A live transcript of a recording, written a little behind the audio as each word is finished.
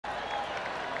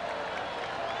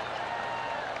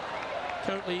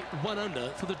Currently 1 under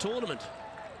for the tournament.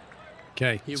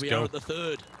 Okay, Here we are at the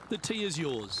third. The tee is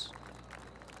yours.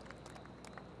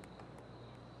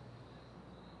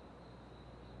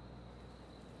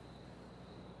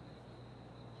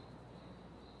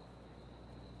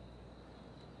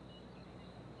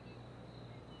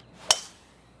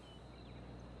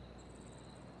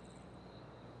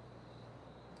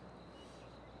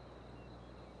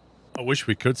 I wish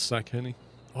we could sack Henny.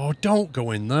 Oh, don't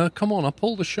go in there. Come on, I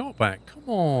pulled the shot back. Come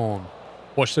on.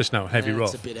 Watch this now, heavy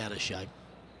rough. It's a bit out of shape.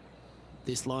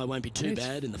 This lie won't be too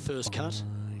bad in the first cut.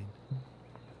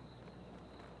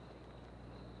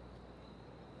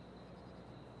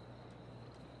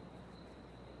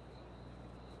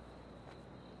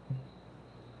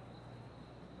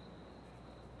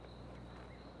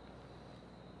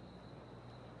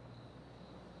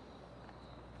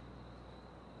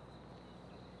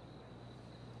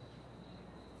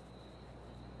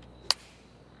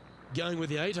 Going with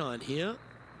the 8-iron here.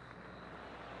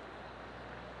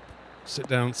 Sit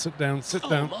down, sit down, sit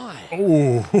down. My.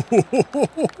 Oh,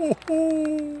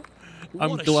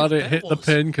 I'm glad it hit the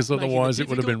pin because otherwise it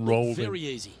would have been rolled. Very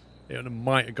easy. It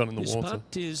might have gone in the water. This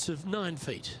putt is of 9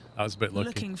 feet. I was a bit lucky.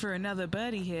 Looking for another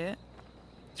birdie here.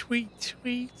 Tweet,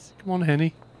 tweet. Come on,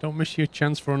 Henny. Don't miss your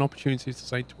chance for an opportunity to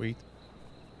say tweet.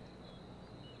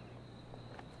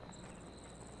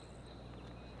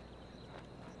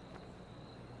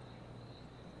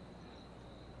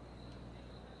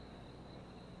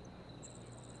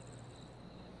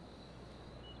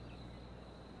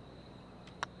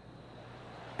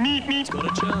 He's got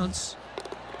a chance.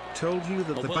 Told you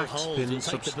that the backspin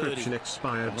subscription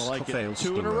expired. Like fails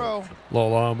 2 in a row.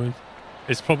 Lol, Armin.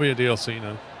 It's probably a DLC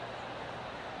now.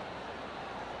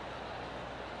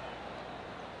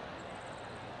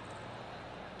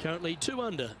 Currently 2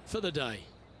 under for the day.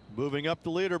 Moving up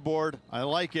the leaderboard. I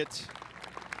like it.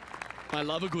 I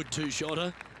love a good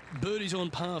 2-shotter. Birdies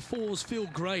on par 4s feel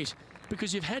great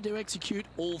because you've had to execute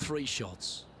all 3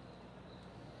 shots.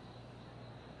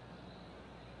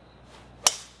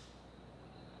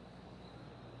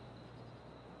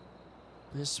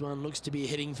 This one looks to be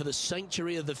heading for the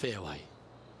sanctuary of the fairway.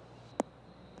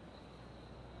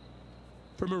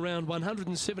 From around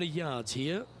 170 yards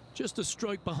here, just a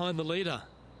stroke behind the leader.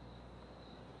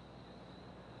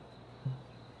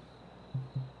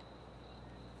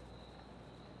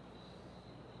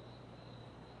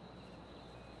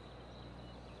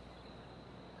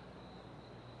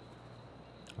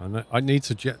 I need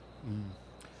to jet.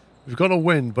 We've got to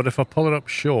win, but if I pull it up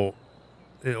short,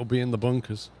 it'll be in the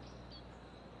bunkers.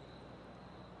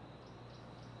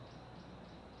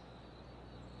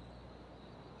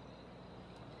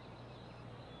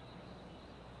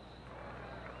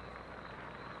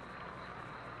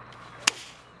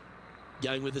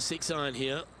 Going with the 6-iron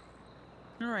here.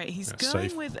 All right, he's That's going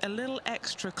safe. with a little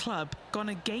extra club. Gone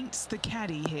against the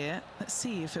caddy here. Let's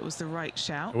see if it was the right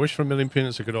shout. I wish for a million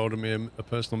peanuts I could order me a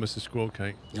personal Mrs. Squirrel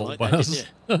cake. You like Lol, that,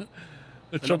 didn't you?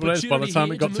 The trouble is, by the opportunity time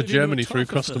here it got to to move into a Germany through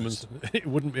trifle customs, it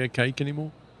wouldn't be a cake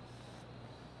anymore.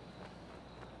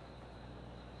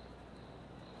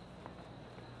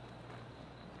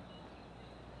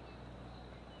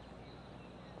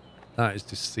 That is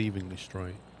deceivingly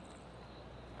straight.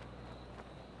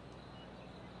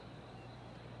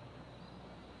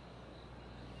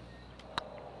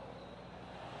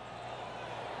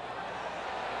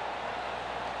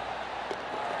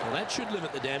 Well, that should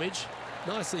limit the damage.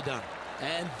 Nicely done.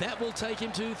 And that will take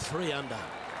him to 3 under.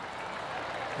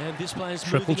 And this player's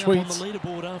Triple moving up on tweets. the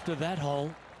leaderboard after that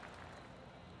hole.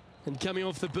 And coming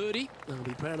off the birdie, they'll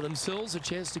be proud of themselves, a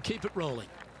chance to keep it rolling.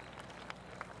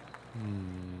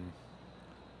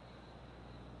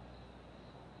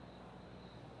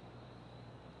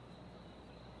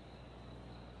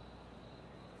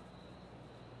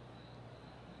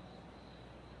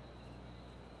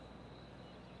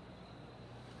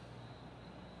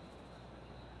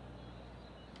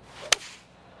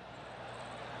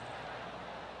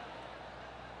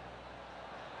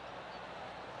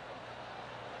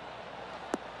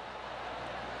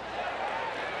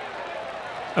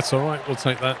 That's all right. We'll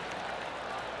take that.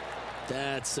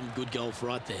 That's some good golf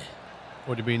right there.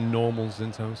 What do you mean normals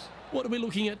in house? What are we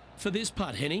looking at for this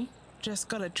putt, Henny? Just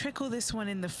got to trickle this one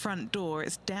in the front door.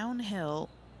 It's downhill.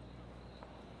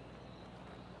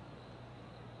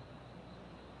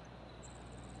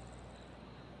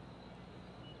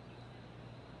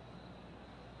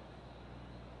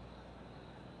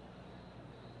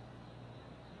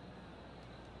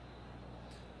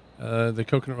 The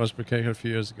coconut raspberry cake a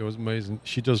few years ago was amazing.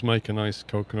 She does make a nice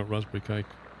coconut raspberry cake.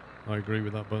 I agree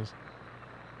with that, Buzz.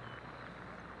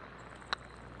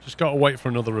 Just got to wait for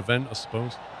another event, I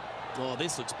suppose. Oh,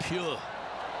 this looks pure.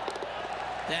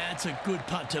 That's a good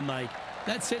putt to make.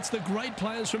 That sets the great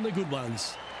players from the good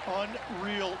ones.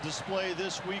 Unreal display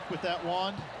this week with that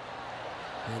wand.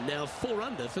 And now 4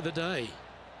 under for the day.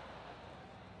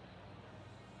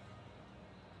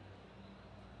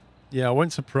 Yeah, I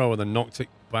went to pro and then knocked it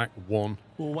back 1.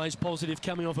 Always positive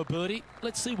coming off a birdie.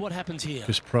 Let's see what happens here.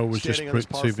 Because pro was just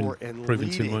proven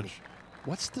too much.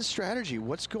 What's the strategy?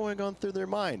 What's going on through their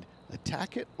mind?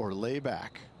 Attack it or lay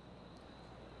back?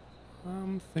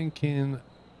 I'm thinking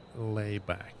lay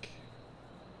back.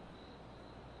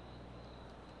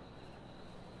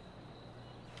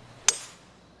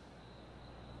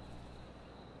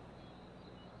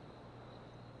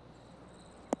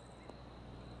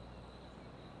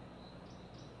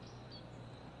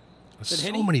 There's so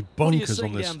Henny, many what do you bunkers see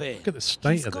on this. down there? Look at the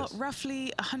state He's of got this.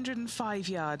 roughly 105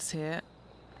 yards here.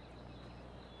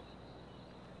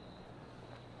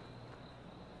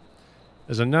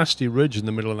 There's a nasty ridge in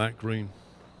the middle of that green.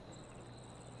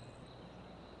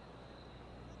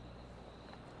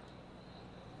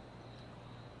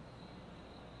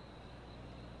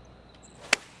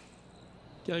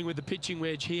 Going with the pitching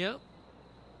wedge here.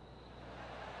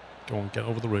 Go on, get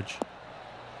over the ridge.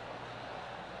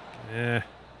 Yeah.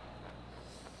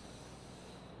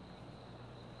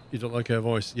 You don't like her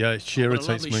voice? Yeah, she irritates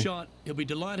What a lovely me. shot. He'll be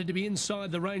delighted to be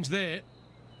inside the range there.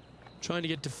 Trying to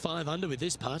get to 5 under with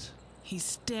this putt. He's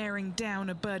staring down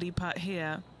a birdie putt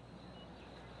here.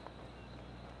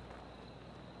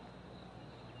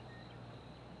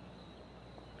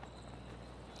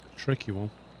 Tricky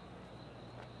one.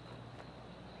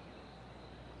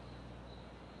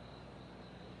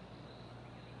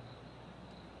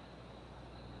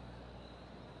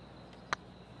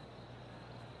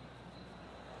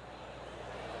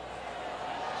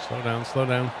 Slow down, slow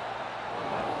down.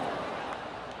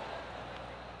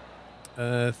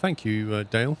 Thank you,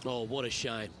 Dale. Oh, what a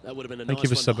shame. That would have been a Thank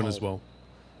nice you for one to subbing as hold.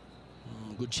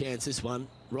 well. Good chance this one.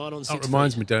 Right on 6 That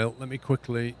reminds feet. me, Dale. Let me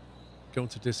quickly go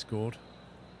into Discord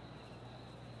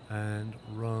and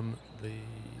run the...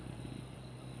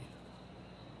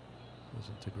 Where's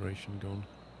integration gone?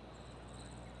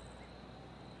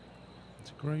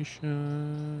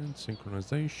 Integration,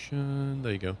 synchronization.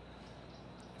 There you go.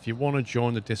 If you want to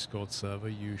join the Discord server,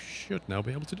 you should now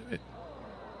be able to do it.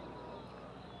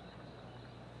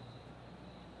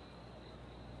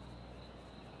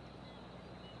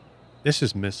 This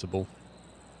is missable.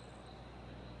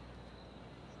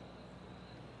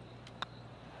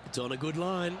 It's on a good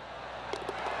line.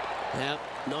 Now,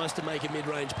 nice to make a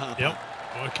mid-range par. Yep,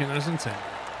 working as intended.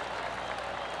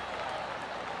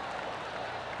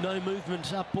 No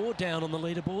movement up or down on the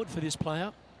leaderboard for this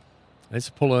player. Let's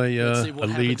pull a Let's see what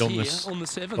lead happens on here this on the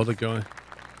 7th. other guy.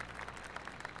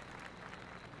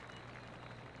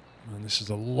 And this is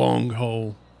a long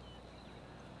hole.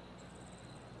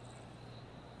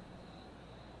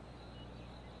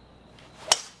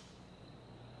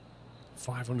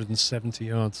 .570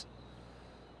 yards.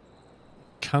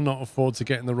 Cannot afford to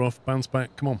get in the rough. Bounce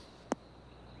back. Come on.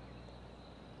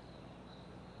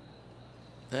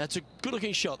 That's a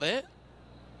good-looking shot there.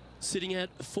 Sitting at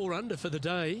 4 under for the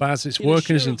day. Baz, it's In a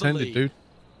working as share of the intended, lead. dude.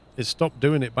 It stopped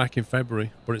doing it back in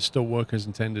February, but it's still working as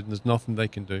intended, and there's nothing they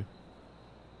can do.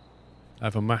 I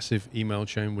have a massive email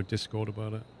chain with Discord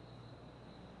about it.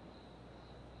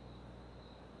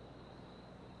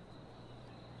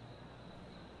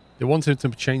 They wanted to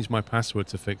change my password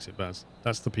to fix it, Baz.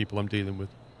 That's the people I'm dealing with.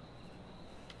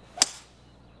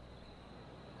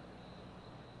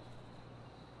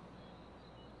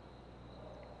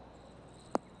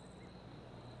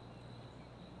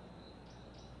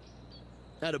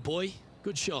 Attaboy,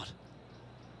 good shot.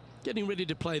 Getting ready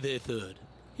to play their 3rd.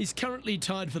 He's currently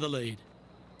tied for the lead.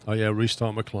 Oh yeah,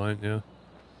 restart my client, yeah.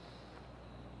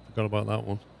 Forgot about that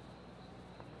one.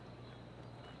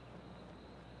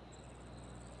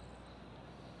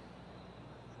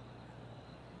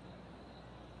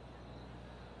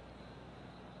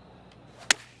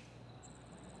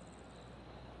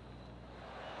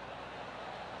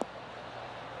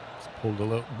 Pulled a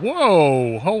little.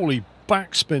 Whoa! Holy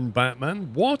backspin,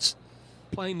 Batman. What?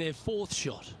 Playing their 4th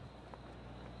shot.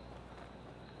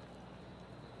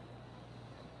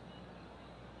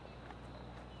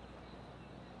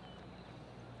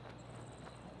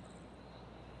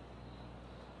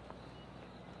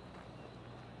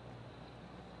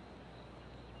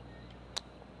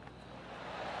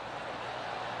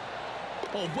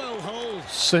 Oh, well holed.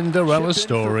 Cinderella Chip in for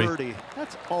story. birdie.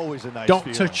 That's always a nice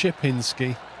Dr. feeling.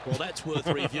 Chipinski. Well, that's worth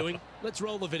reviewing. Let's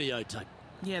roll the videotape.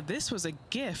 Yeah, this was a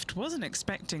gift. Wasn't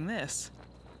expecting this.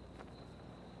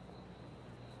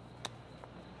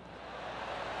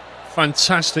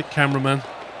 Fantastic cameraman.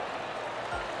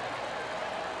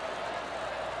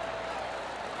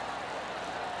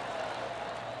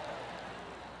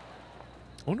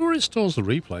 I wonder where it stores the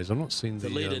replays. I'm not seeing The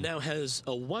leader now has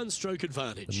a one-stroke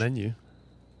advantage. the menu.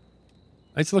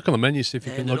 I need to look on the menu, see if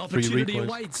you And can an look for your opportunity replays.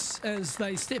 awaits as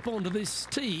they step onto this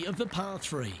tee of the par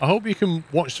 3. I hope you can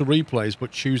watch the replays,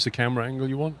 but choose the camera angle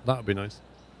you want. That would be nice.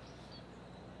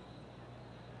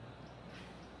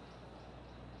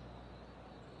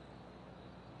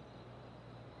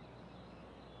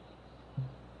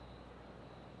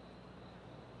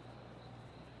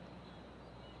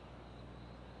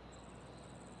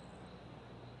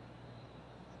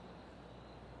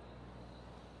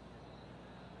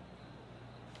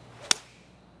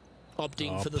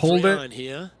 Opting for the pulled 3-iron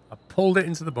here. I pulled it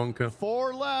into the bunker.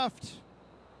 4 left.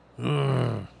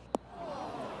 Ugh.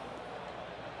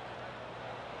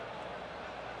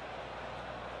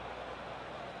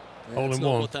 Hole That's in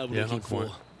not one. what they were Yeah, looking not quite.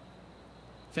 for.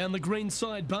 Found the green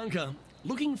side bunker.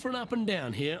 Looking for an up and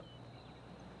down here.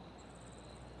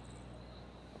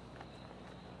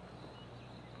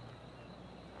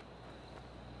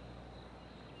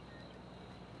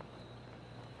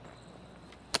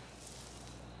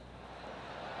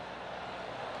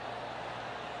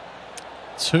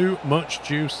 Too much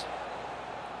juice.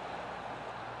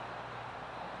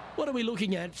 What are we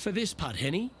looking at for this putt,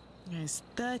 Henny? It's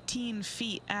 13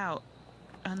 feet out.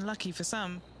 Unlucky for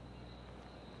some.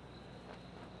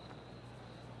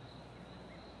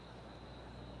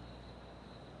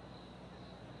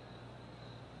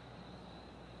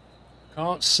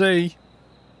 Can't see.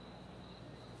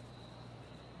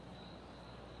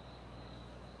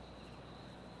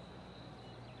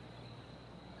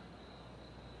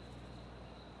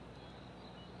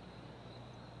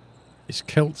 His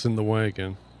kilt's in the way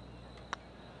again.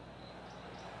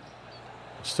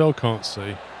 Still can't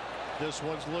see. This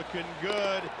one's looking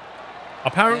good.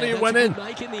 Apparently Yeah, it went that's a in. good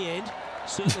make in the end.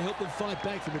 Certainly helped them fight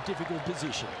back from a difficult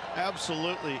position.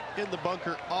 Absolutely. In the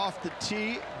bunker off the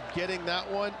tee, getting that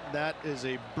one, that is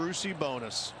a Brucey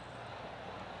bonus.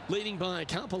 Leading by a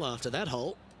couple after that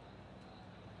hole.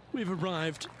 We've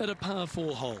arrived at a par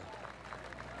 4 hole.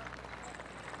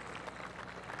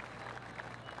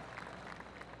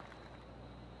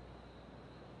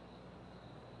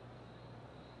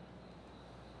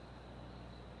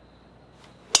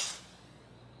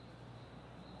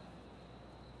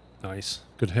 Nice.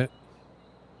 Good hit.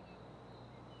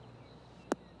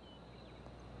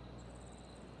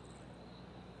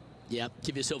 Yep,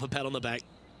 give yourself a pat on the back.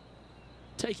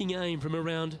 Taking aim from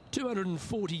around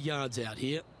 240 yards out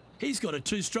here. He's got a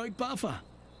 2-stroke buffer.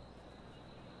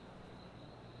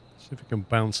 See if we can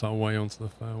bounce our way onto the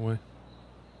fairway.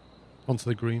 Onto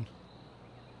the green.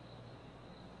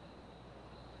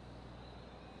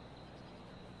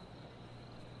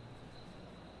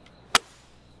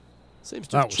 Seems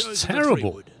to That have was chosen the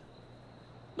terrible. 3-wood.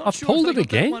 Not I've sure pulled if they it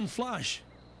got that again. one flush.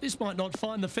 This might not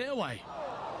find the fairway.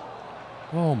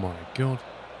 Oh my god.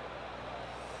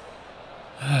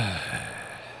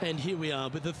 And here we are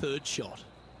with the 3rd shot.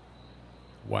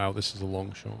 Wow, this is a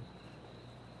long shot.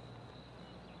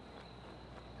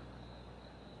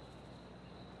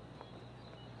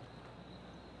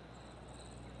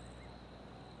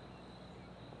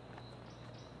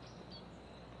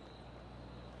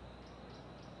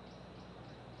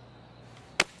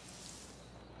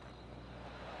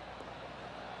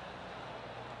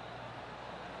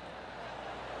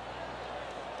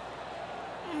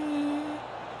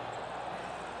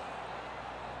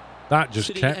 That just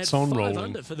Sitting kept at on 5 rolling.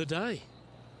 under for the day.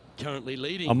 Currently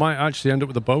leading. I might actually end up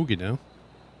with a bogey now.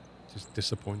 Just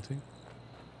disappointing.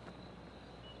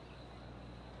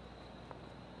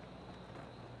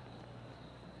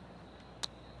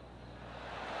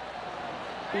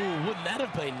 Ooh, wouldn't that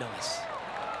have been nice?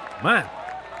 Man,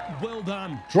 Well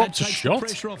done. Dropped That a takes shot. the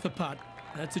pressure off the putt.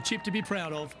 That's a chip to be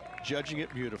proud of. Judging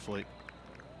it beautifully.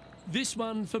 This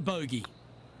one for bogey.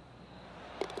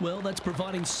 Well, that's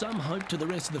providing some hope to the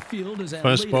rest of the field as our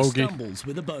First leader bogey. stumbles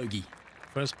with a bogey.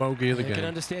 first bogey of the I can game.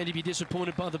 understand if you're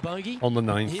disappointed by the bogey. On the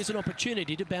 9th. Here's an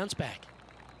opportunity to bounce back.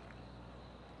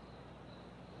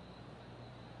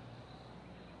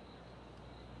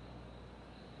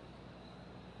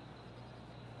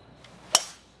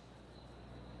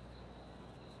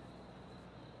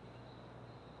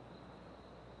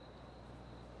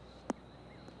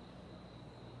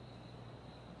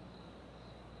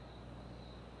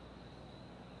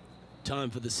 Time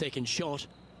for the second shot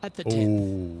at the 10th.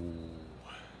 Ooh.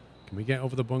 Can we get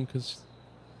over the bunkers?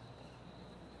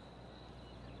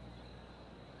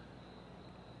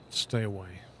 Stay away.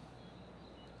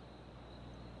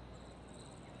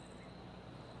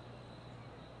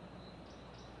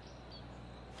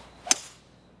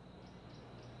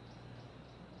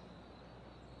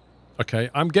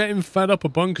 Okay, I'm getting fed up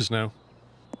of bunkers now.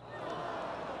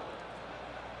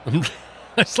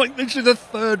 It's like literally the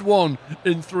third one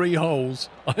in 3 holes.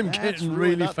 I'm getting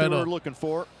really fed up. We're looking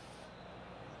for.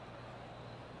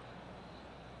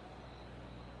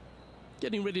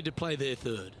 Getting ready to play their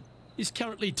third. He's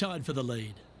currently tied for the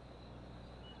lead.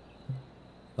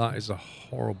 That is a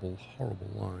horrible, horrible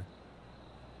lie.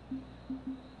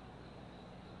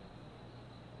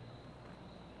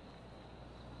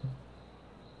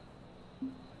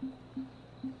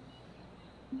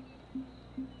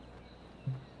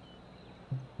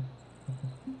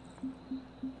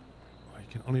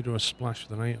 I can only do a splash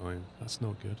with an 8-iron. That's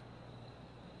no good.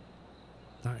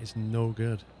 That is no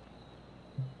good.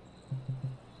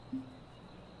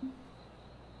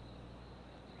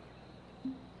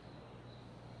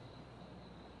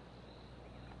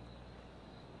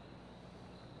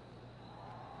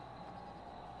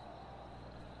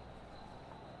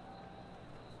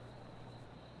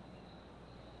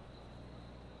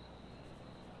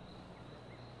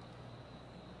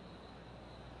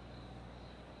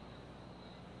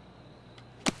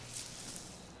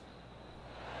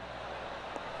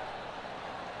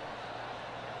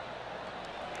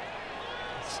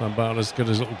 It's about as good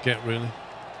as it'll get, really.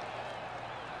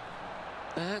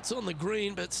 That's on the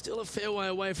green, but still a fair way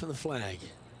away from the flag.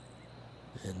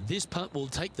 And this putt will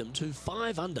take them to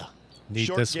 5 under. Need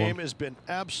Short this game one. has been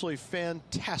absolutely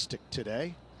fantastic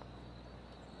today.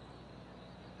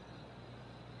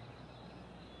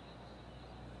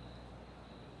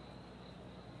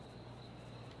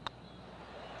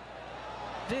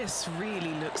 This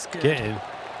really looks good. Get in.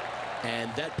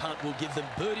 And that putt will give them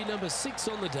birdie number 6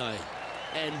 on the day.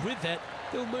 And with that,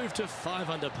 they'll move to 5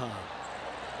 under par.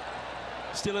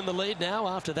 Still in the lead now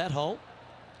after that hole.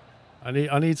 I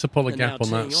need to pull a And gap now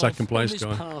on that teeing second off place on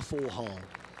this guy. par 4 hole.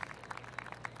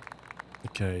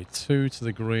 Okay, 2 to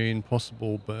the green,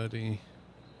 possible birdie.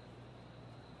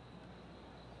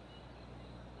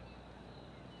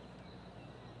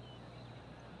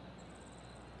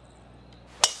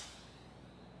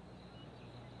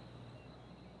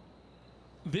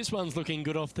 This one's looking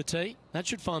good off the tee. That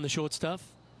should find the short stuff.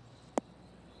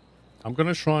 I'm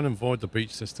going to try and avoid the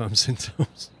beach this time,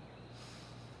 Sintos.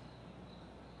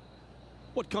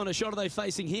 What kind of shot are they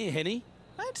facing here, Henny?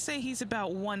 I'd say he's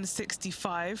about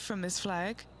 165 from this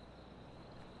flag.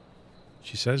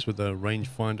 She says with the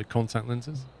rangefinder contact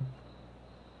lenses.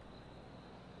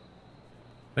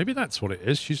 Maybe that's what it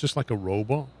is. She's just like a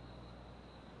robot.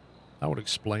 That would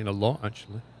explain a lot,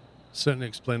 actually. Certainly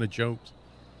explain her jokes.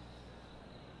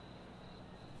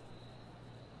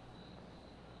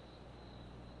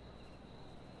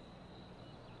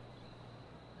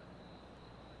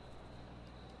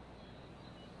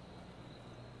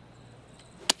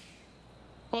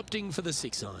 Opting for the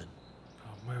 6-iron.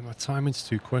 Oh man, my timing's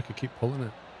too quick. I keep pulling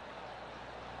it.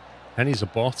 Henny's a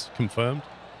bot, confirmed.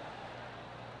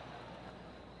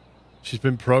 She's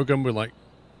been programmed with like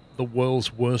the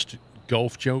world's worst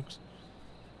golf jokes.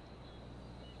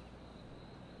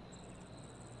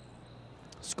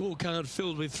 Scorecard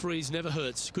filled with 3s never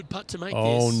hurts. Good putt to make this.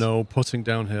 Oh no, putting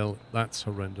downhill. That's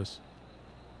horrendous.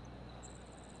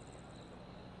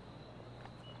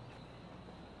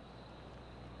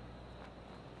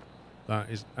 That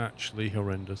is actually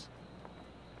horrendous.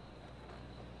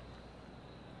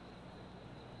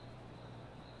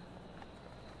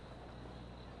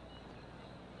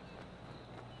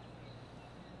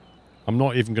 I'm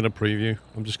not even going to preview.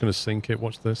 I'm just going to sink it.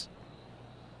 Watch this.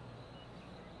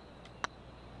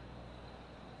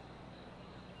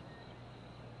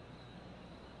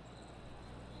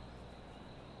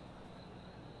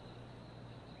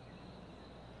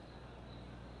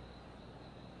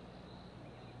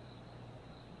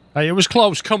 Hey, it was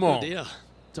close. Come Oh on. dear.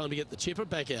 Time to get the chipper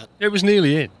back out. It was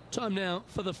nearly in. Time now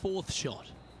for the 4th shot.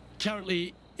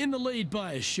 Currently in the lead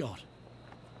by a shot.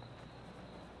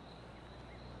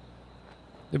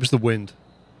 It was the wind.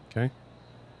 Okay.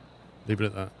 Leave it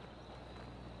at that.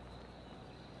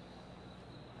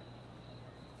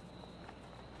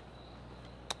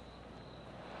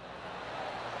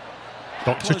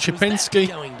 Dr. Close was that Chipinski.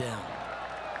 going down.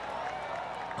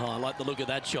 Oh, I like the look of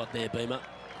that shot there, Beamer.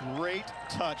 Great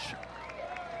touch.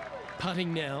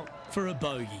 Putting now for a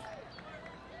bogey.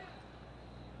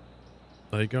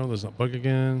 There you go. There's that bug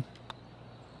again.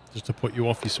 Just to put you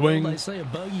off your Well, swing. they say a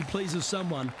bogey pleases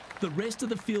someone. The rest of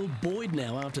the field buoyed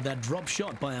now after that drop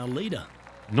shot by our leader.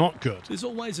 Not good. There's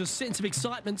always a sense of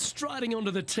excitement striding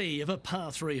onto the tee of a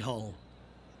par 3 hole.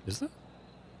 Is there?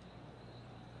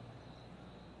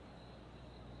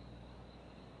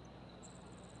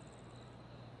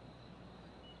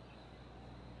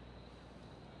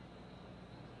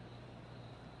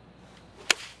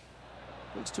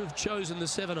 Looks to have chosen the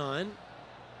 7-iron.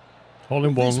 Hole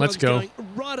in one, let's go.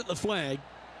 Right at the flag.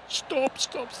 Stop,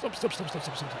 stop, stop, stop, stop, stop,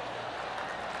 stop, stop.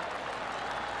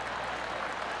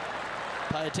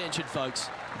 Pay attention,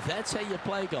 folks. That's how you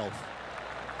play golf.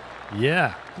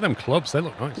 Yeah, them clubs, they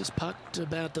look nice. This putt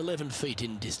about 11 feet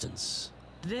in distance.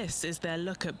 This is their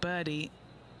look at birdie.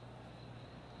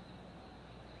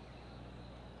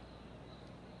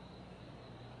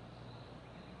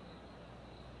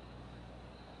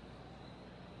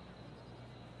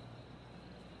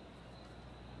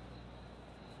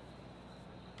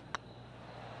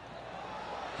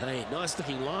 Hey, nice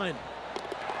looking line.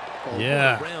 Oh,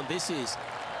 yeah. What a round this is.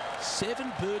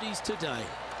 7 birdies today.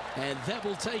 And that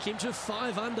will take him to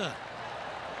 5 under.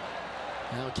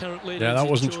 Our current leader. Yeah, that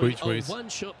wasn't tweet. A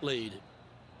one-shot lead.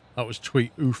 That was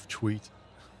tweet.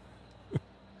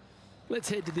 Let's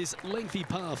head to this lengthy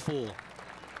par 4. Let's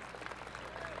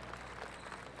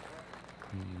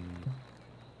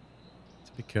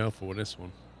be careful with this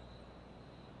one.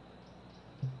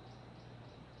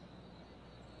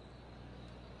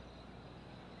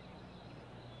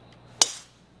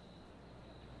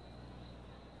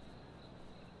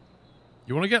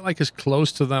 You want to get like as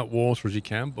close to that water as you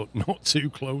can, but not too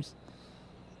close.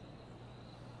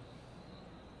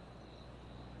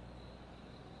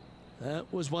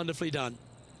 That was wonderfully done.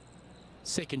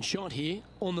 Second shot here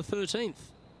on the 13th.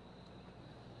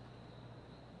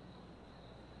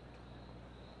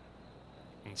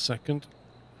 And second.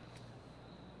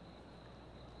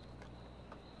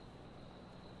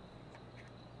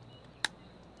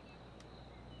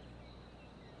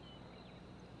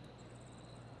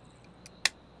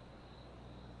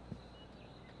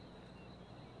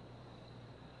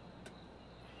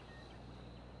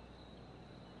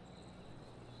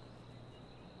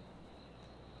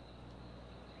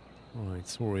 Right,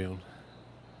 sorry on.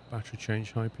 Battery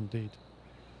change hype indeed.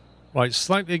 Right,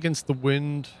 slightly against the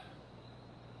wind.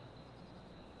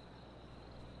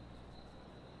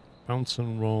 Bounce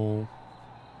and roll.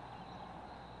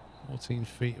 14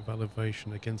 feet of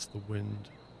elevation against the wind.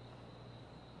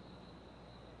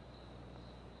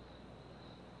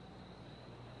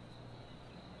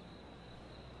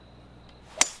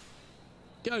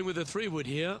 Going with a 3-wood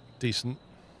here. Decent.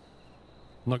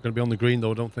 Not going to be on the green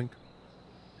though, I don't think.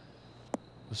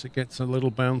 As it gets a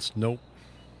little bounce, nope.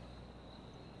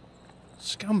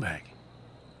 Scumbag.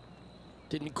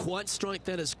 Didn't quite strike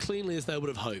that as cleanly as they would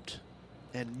have hoped.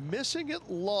 And missing it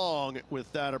long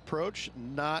with that approach,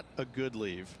 not a good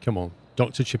leave. Come on,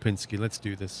 Dr. Chipinski, let's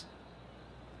do this.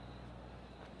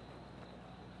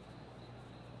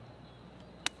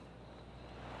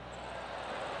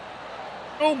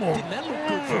 Oh my! Didn't that look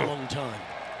good for a long time?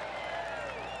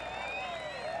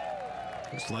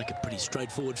 Looks like a pretty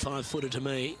straightforward 5-footer to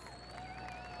me.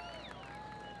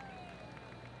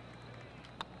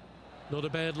 Not a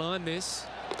bad line, this.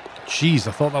 Jeez,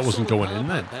 I thought that wasn't going in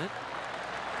then.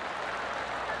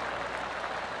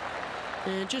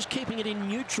 And just keeping it in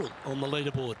neutral on the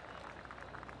leaderboard.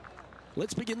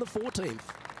 Let's begin the 14th.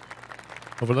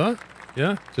 Over there?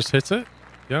 Yeah, just hit it.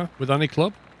 Yeah, with any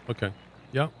club? Okay.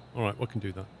 Yeah, all right, we can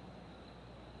do that.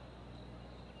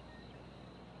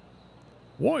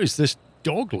 What is this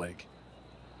dog leg?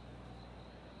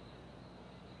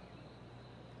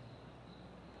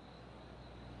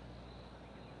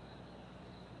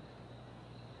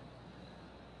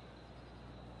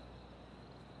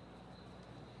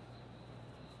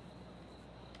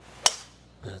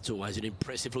 That's always an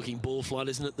impressive looking ball flight,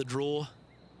 isn't it, the draw?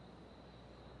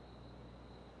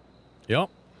 Yep.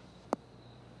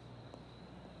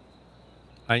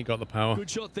 Ain't got the power. Good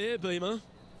shot there, Beamer.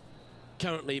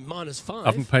 Currently -5.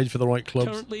 Haven't paid for the right clubs.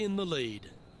 Currently in the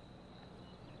lead.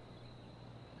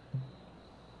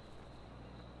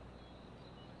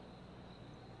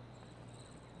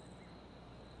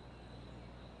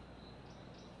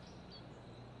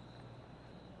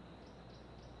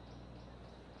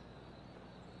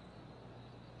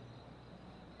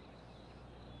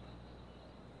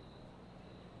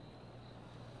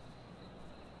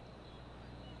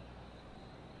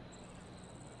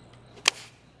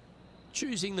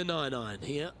 Choosing the 9-iron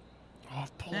here. Oh,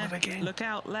 I've pulled it again. Look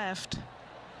out left.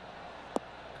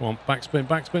 Come on, backspin,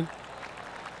 backspin.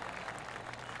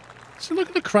 See, look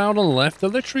at the crowd on the left. They're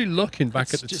literally looking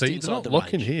back at the tee. They're not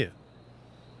looking here.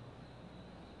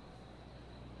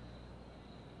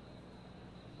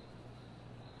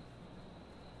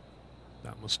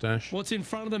 That moustache. What's in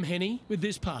front of them, Henny, with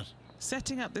this putt?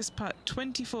 Setting up this putt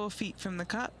 24 feet from the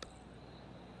cup.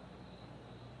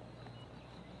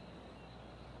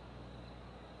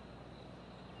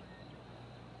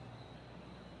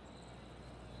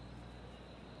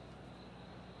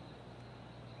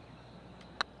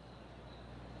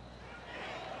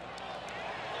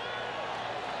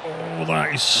 Oh,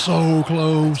 that is so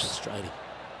close. Frustrating.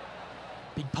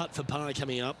 Big putt for par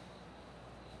coming up.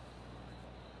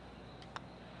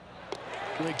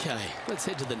 Okay, let's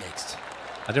head to the next.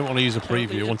 I didn't want to use a Currently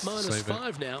preview. I at wanted to save it.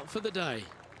 -5 now for the day.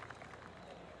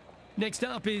 Next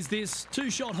up is this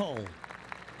 2-shot hole.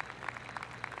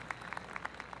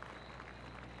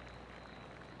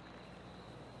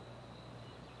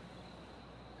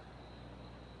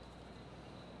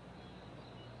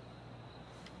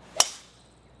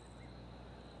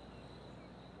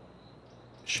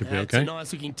 Should be That's okay. a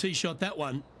nice looking tee shot, that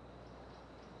one.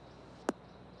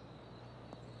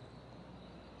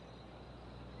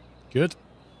 Good.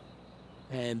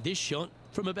 And this shot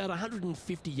from about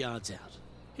 150 yards out.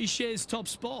 He shares top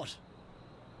spot.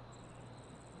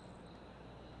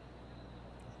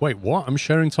 Wait, what? I'm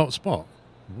sharing top spot.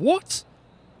 What?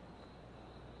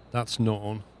 That's not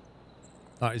on.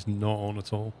 That is not on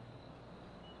at all.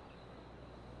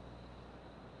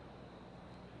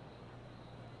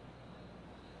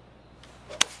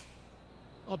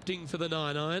 Opting for the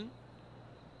 9-iron.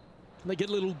 They get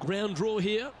a little ground draw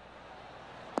here.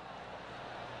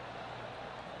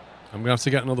 I'm going to have to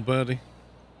get another birdie.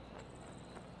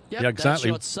 Yep, Yeah, exactly.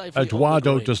 that shot's safely on the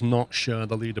Eduardo green. does not share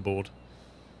the leaderboard.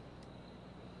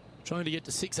 Trying to get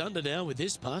to 6 under now with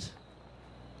this putt.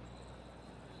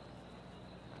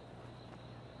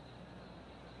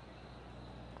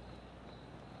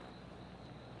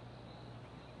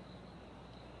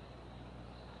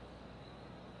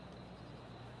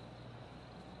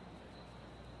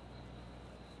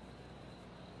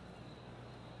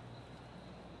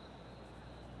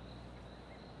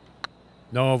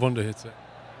 No, I've underhit it.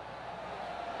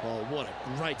 Oh, what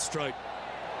a great stroke.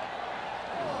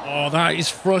 Oh, that is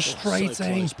Oh, so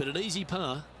frustrating. close, but an easy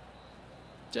par.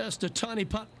 Just a tiny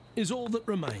putt is all that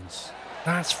remains.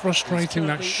 That's He's frustrating.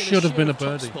 That currently in should have been a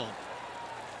share of top birdie. spot.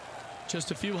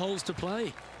 Just a few holes to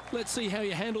play. Let's see how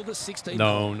you handle the 16th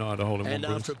No, hole. not a hole in one. And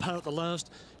Bruce. after a par at the last,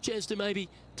 chance to maybe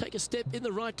take a step in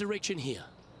the right direction here.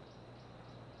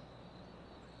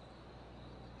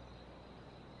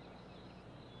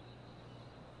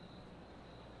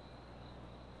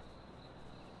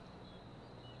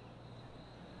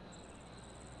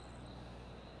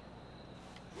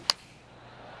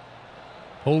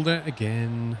 Pulled it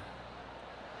again.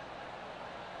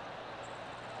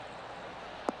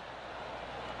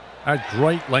 Had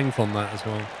great length on that as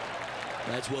well.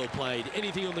 That's well played.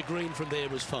 Anything on the green from there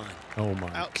was fine. Oh my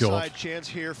Outside god. chance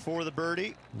here for the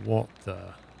birdie. What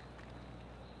the?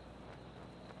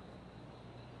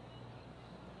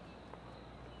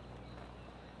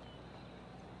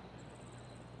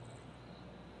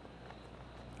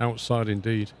 Outside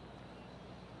indeed.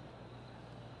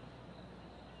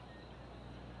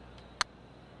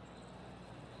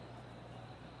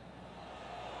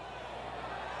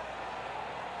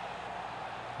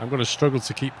 I'm going to struggle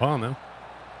to keep par now.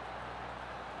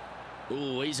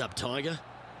 Oh, he's up, Tiger.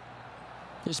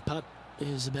 This putt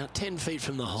is about 10 feet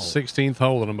from the hole. 16th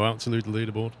hole and I'm about to lose the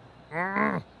leaderboard.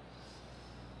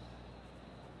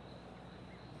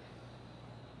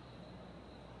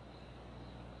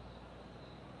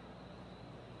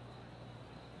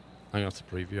 I have to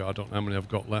preview. I don't know how many I've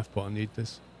got left, but I need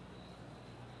this.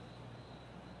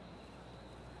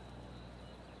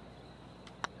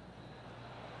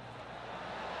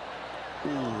 Ooh,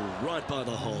 right by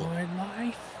the hole. My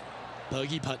life.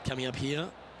 Bogey putt coming up here.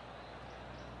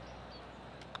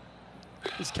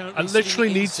 He's I currently literally sitting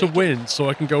in need to second. win so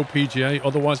I can go PGA.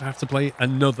 Otherwise, I have to play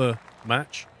another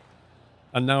match.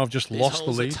 And now I've just This lost the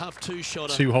hole's a lead. tough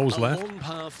two-shotter. 2 holes a left. Long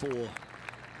par 4.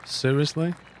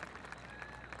 Seriously?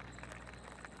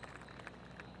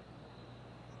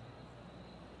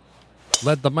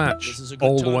 Led the match This is a good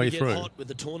all the time way to get through. hot with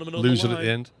the tournament on Lose the it at way.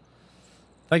 the end.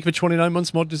 Thank you for 29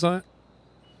 months, Mod Desire.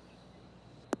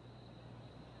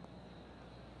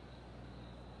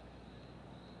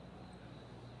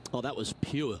 Oh, that was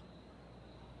pure.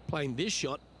 Playing this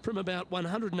shot from about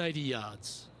 180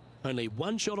 yards. Only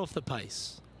one shot off the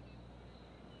pace.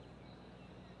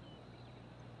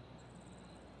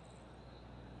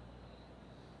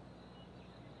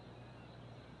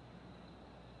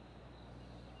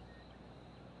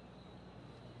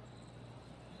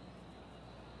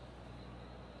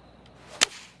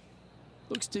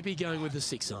 Looks to be going with the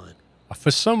 6-iron.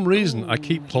 For some reason, I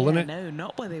keep pulling yeah, it. No,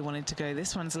 not where they wanted to go.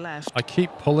 This one's left. I keep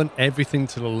pulling everything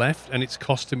to the left, and it's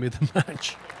costing me the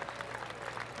match.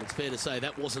 It's fair to say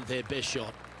that wasn't their best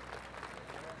shot.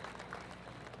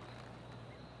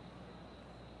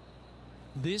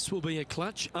 This will be a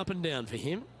clutch up and down for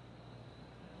him.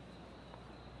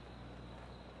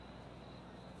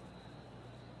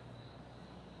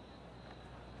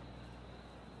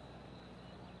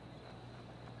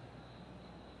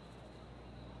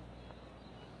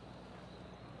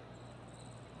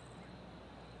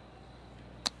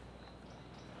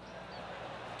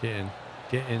 Get in.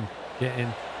 Get in. Get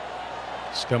in.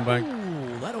 Scumbag.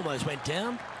 Ooh, that almost went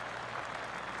down.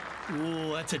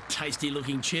 Ooh, that's a tasty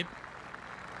looking chip.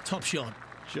 Top shot.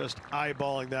 Just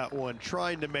eyeballing that one,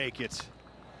 trying to make it.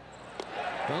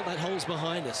 Well, that hole's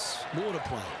behind us. More to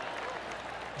play.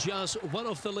 Just one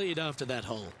off the lead after that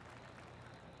hole.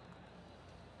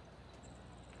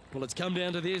 Well, it's come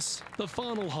down to this, the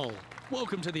final hole.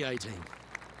 Welcome to the 18.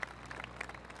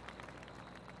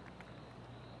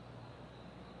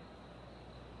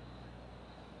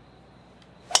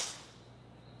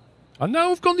 And now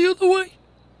we've gone the other way.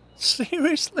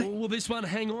 Seriously? Will this one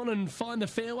hang on and find the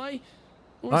fairway?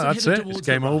 Or Right, is that's it. towards It's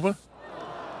game the rough? over.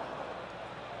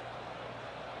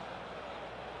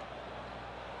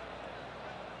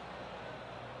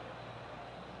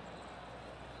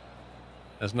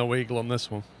 There's no eagle on this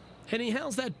one. Henny,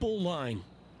 how's that ball lying?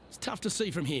 It's tough to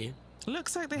see from here.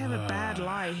 Looks like they have a bad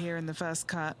lie here in the first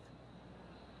cut.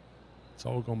 It's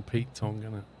all gone Pete Tong,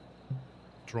 isn't it?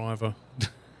 Driver.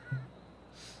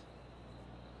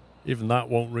 Even that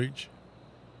won't reach.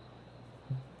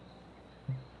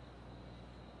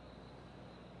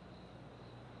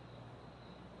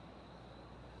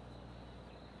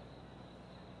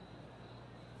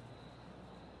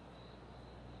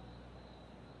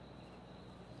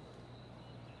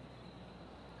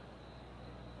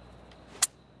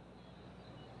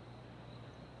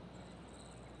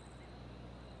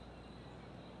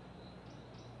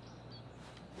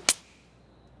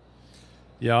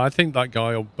 Yeah, I think that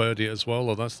guy will birdie it as well,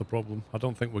 or that's the problem. I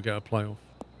don't think we'll get a playoff.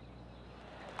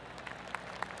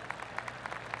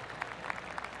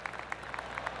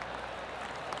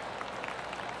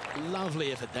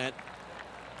 Lovely effort, that.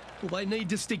 Well, they need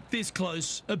to stick this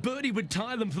close. A birdie would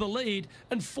tie them for the lead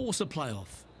and force a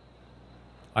playoff.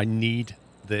 I need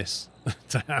this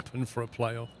to happen for a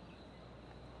playoff.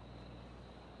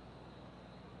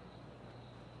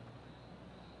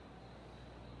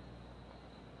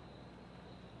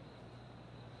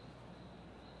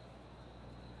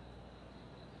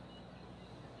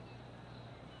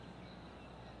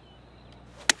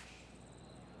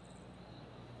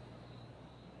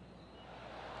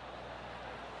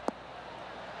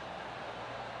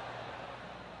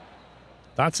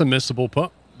 That's a missable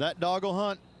putt. That dog will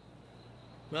hunt.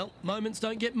 Well, moments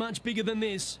don't get much bigger than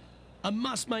this. A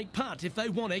must-make putt if they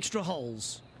want extra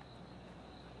holes.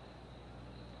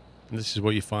 And this is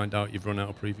what you find out you've run out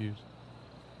of previews.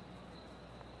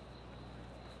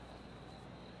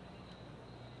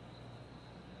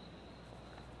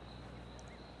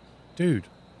 Dude.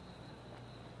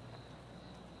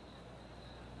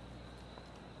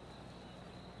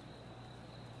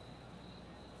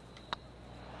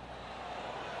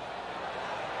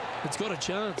 It's got a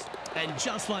chance. And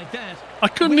just like that... I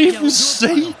couldn't we go even into a see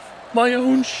playoff. my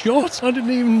own shot. I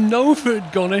didn't even know if it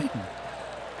had gone in.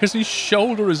 Because his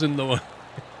shoulder is in the way.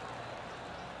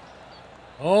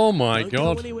 Oh my Don't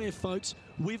God. go anywhere, folks.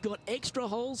 We've got extra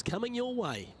holes coming your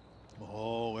way.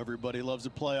 Oh, everybody loves a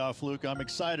playoff, Luke. I'm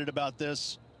excited about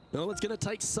this. Well, it's going to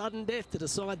take sudden death to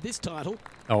decide this title.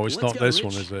 Oh, it's Let's not go, this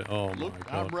Rich. one, is it? Oh my Luke,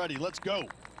 I'm God. ready. Let's go.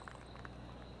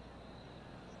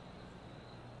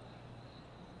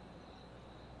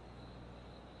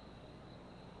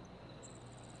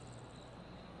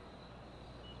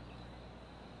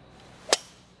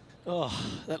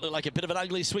 Oh, that looked like a bit of an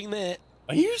ugly swing there.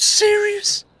 Are you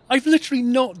serious? I've literally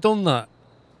not done that.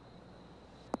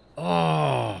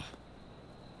 Oh.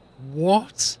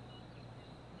 What?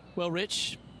 Well,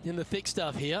 Rich, in the thick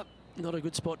stuff here, not a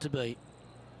good spot to be.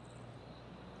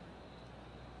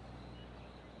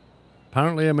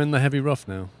 Apparently I'm in the heavy rough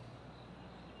now.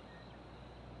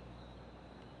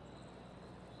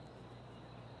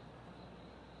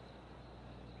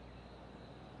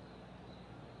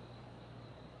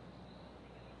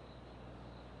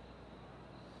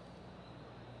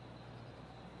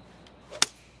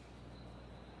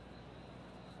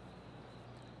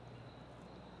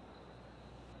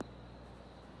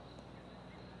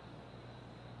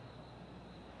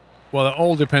 Well, it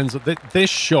all depends. This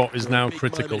shot is now Big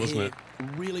critical, moment isn't here.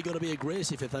 it? Really got to be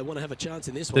aggressive if they want to have a chance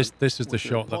in this one. This is the With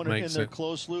your shot that opponent makes in there it.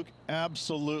 close, Luke.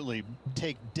 Absolutely.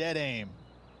 Take dead aim.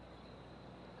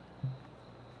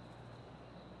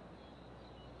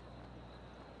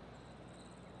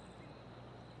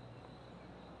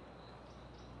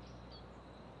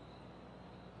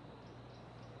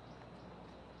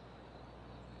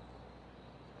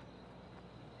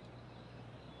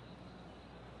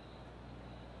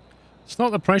 It's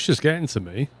not the pressure's getting to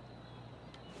me.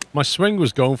 My swing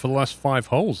was going for the last 5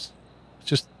 holes. It's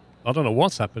just, I don't know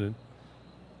what's happening.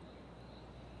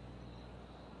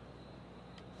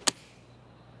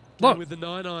 Look, with the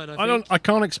 9-iron, I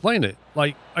can't explain it.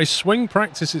 Like, I swing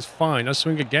practice is fine. I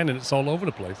swing again and it's all over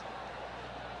the place.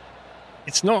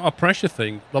 It's not a pressure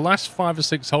thing. The last 5 or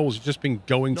 6 holes have just been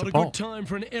going to pot. Not a good time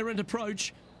for an errant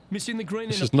approach. Missing the green.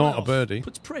 This is not a birdie.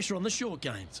 Puts pressure on the short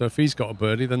game. So if he's got a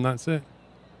birdie, then that's it.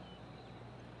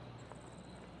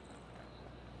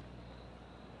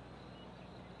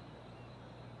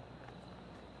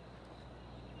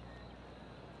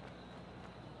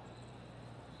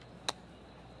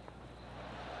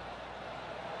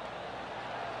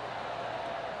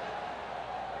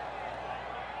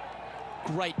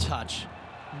 Great touch.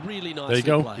 Really nice. There you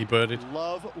go. Play. He birdied.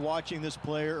 Love watching this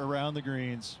player around the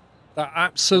greens. That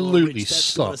absolutely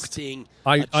sucked.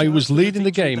 I was leading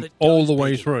the game all the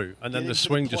way through, and then the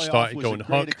swing just started going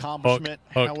hook, hook, hook.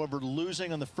 However,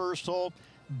 losing on the first hole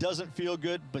doesn't feel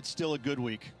good, but still a good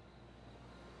week.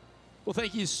 Well,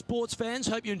 thank you, sports fans.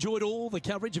 Hope you enjoyed all the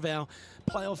coverage of our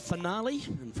playoff finale.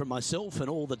 And from myself and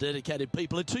all the dedicated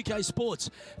people at 2K Sports,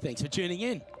 thanks for tuning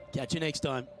in. Catch you next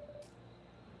time.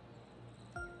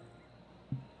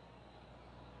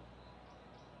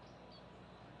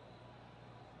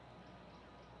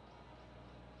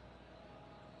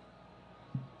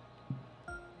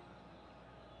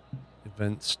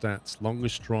 Event stats.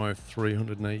 Longest drive,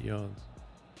 308 yards.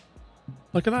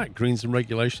 Look at that. Greens and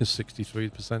regulation,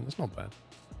 63%. That's not bad.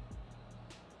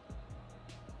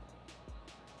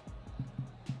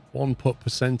 1 putt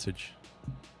percentage.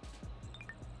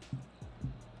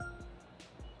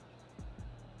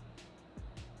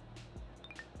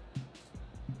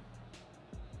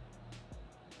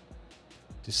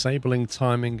 Disabling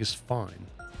timing is fine.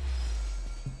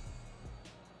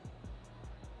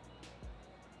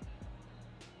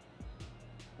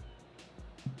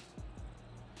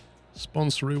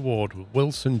 Sponsor reward with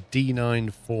Wilson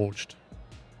D9 Forged.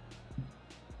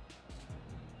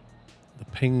 The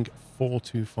ping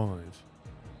 425.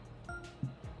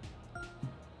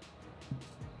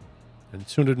 And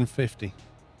 250.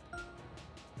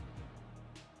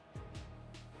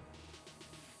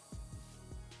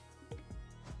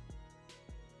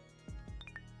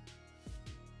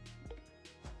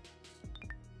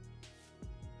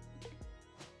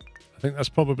 I think that's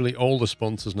probably all the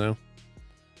sponsors now.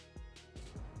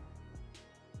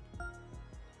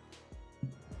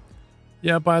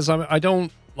 Yeah, Baz, I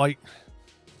don't, like,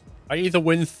 I either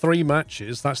win 3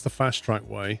 matches, that's the fast track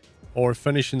way, or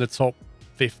finish in the top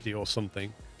 50 or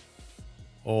something.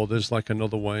 Or there's, like,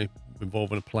 another way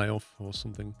involving a playoff or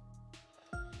something.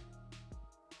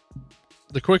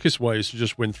 The quickest way is to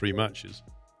just win 3 matches.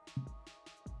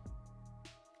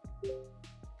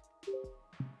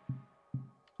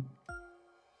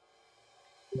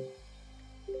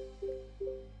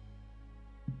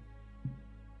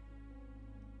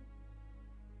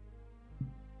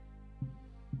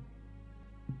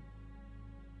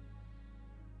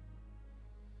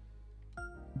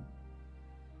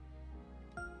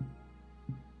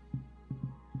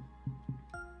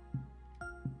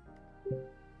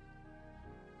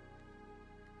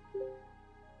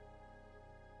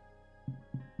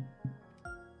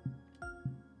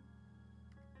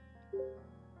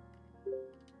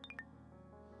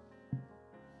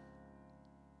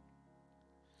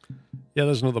 Yeah,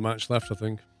 there's another match left, I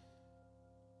think.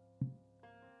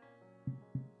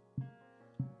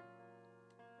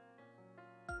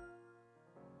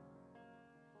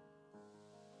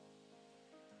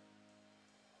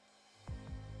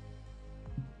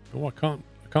 Oh, I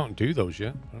can't do those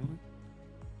yet, apparently.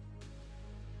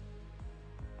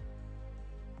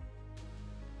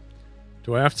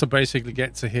 Do I have to basically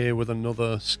get to here with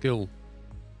another skill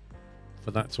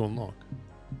for that to unlock?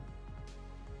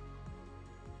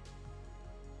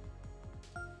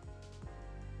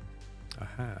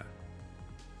 Aha.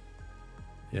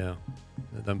 Yeah,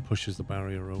 it then pushes the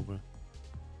barrier over.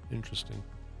 Interesting.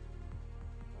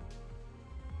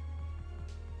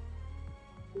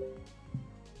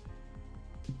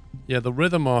 Yeah, the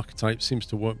rhythm archetype seems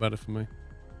to work better for me.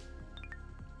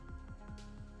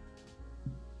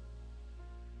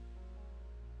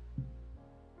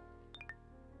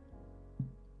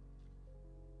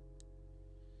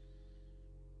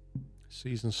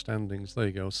 Season standings, there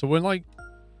you go. So we're like,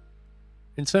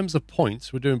 in terms of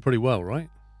points, we're doing pretty well, right?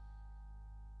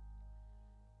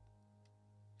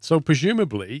 So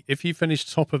presumably, if you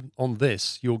finish top on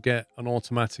this, you'll get an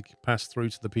automatic pass through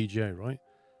to the PGA, right?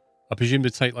 I presume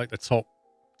to take like the top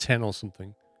 10 or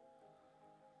something.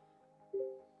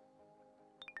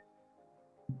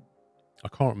 I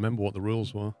can't remember what the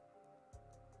rules were.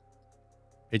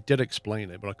 It did explain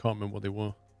it, but I can't remember what they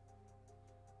were.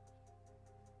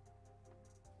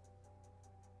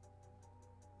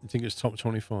 I think it's top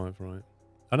 25, right?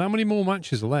 And how many more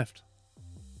matches are left?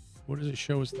 What does it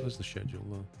show us as the schedule,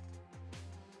 though?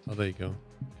 Oh, there you go.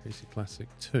 Casey Classic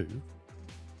 2.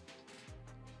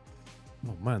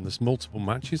 Oh, man, there's multiple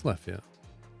matches left yet.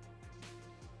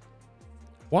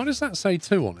 Why does that say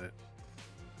 2 on it?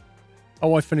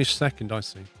 Oh, I finished second, I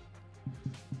see.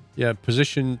 Yeah,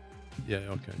 position... Yeah,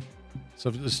 okay. So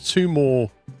there's 2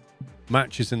 more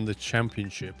matches in the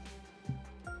championship.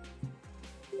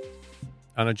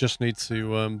 And I just need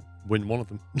to win one of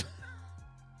them.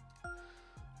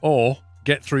 Or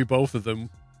get through both of them,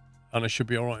 and I should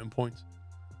be all right in points.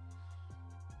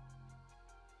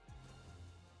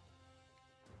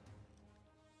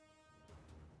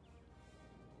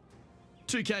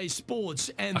 "2K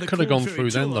Sports and the I could have gone Corn through Ferry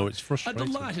then, Tour though. It's frustrating. are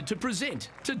delighted to present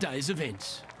today's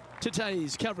event.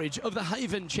 Today's coverage of the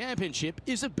Haven Championship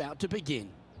is about to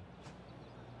begin.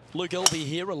 Luke Elby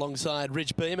here alongside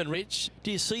Rich Beam. And Rich,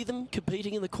 do you see them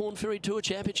competing in the Corn Ferry Tour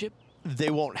Championship? They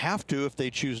won't have to if they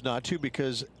choose not to,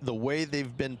 because the way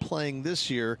they've been playing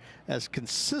this year, as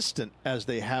consistent as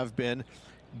they have been,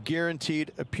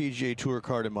 guaranteed a PGA Tour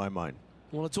card in my mind.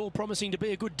 Well, it's all promising to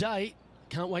be a good day.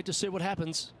 Can't wait to see what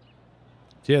happens.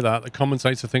 Do you hear that? The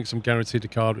commentator thinks I'm guaranteed a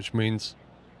card, which means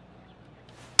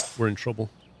we're in trouble.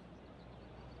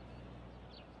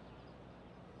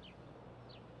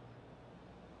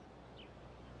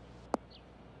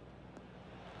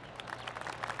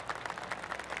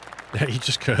 Yeah, he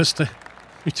just cursed it.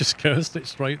 He just cursed it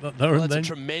straight there Well, and that's then. a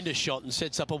tremendous shot and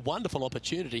sets up a wonderful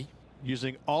opportunity.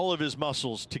 Using all of his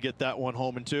muscles to get that one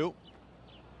home in 2.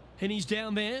 And he's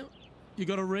down there. You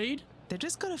got to read. They've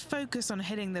just got to focus on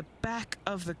hitting the back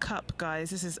of the cup, guys.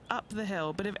 This is up the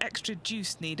hill. Bit of extra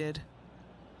juice needed.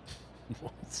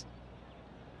 What?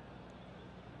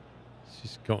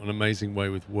 She's got an amazing way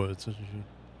with words, hasn't she?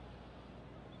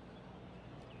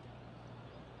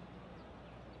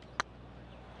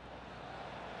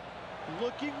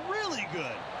 Looking really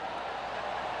good.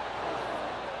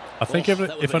 I think if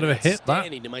I'd have hit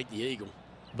that, to make the eagle.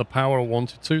 the power I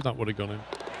wanted to, that would have gone in.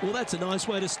 Well, that's a nice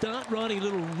way to start, writing a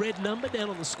little red number down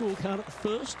on the scorecard at the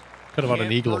first. Could have had an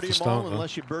Can't eagle off birdie the them all start, though.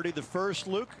 unless you birdie the first,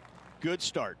 Luke. Good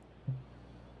start.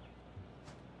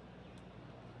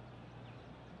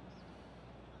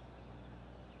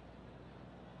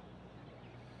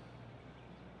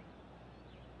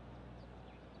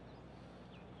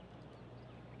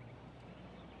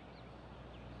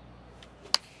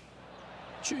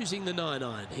 Choosing the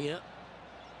 9-iron here.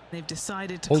 They've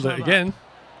decided to Hold club it up. again.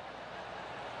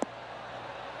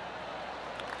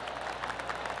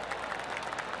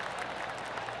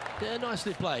 Yeah,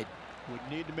 nicely played. Would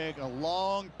need to make a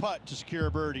long putt to secure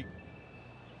a birdie.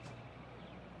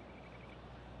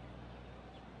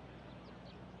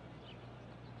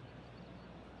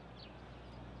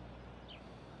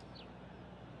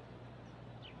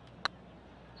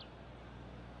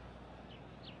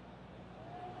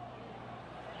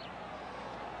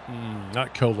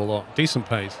 That killed a lot. Decent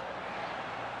pace.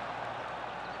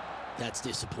 That's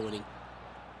disappointing.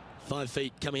 5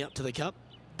 feet coming up to the cup.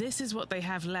 This is what they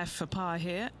have left for par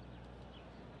here.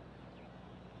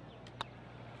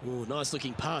 Oh, nice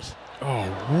looking putt. Oh,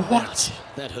 what? Ouch,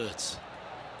 that hurts.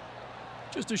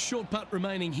 Just a short putt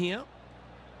remaining here.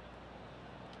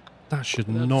 That should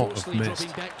And not have unfortunately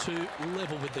missed. dropping back to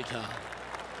level with the car.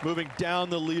 Moving down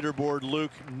the leaderboard,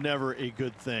 Luke, never a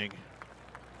good thing.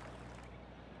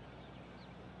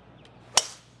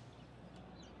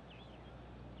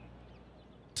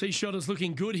 Tee shot is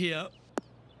looking good here.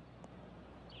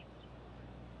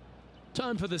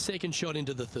 Time for the second shot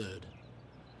into the third.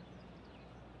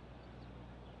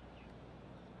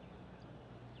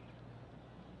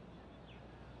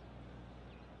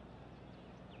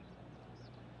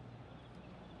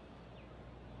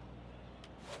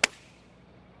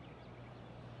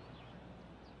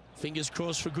 Fingers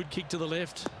crossed for a good kick to the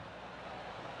left.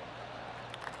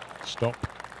 Stop.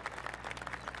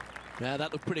 Now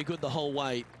that looked pretty good the whole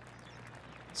way.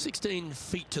 16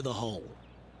 feet to the hole.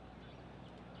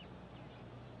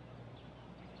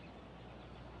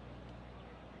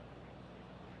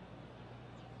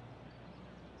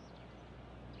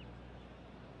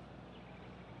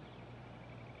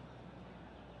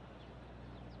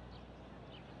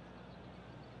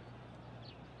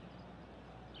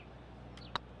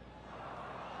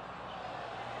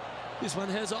 This one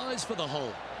has eyes for the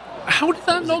hole. How did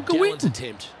that not go in?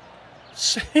 Attempt.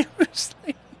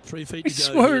 Seriously? 3 feet I to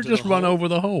go. swear here it to just the ran hole. over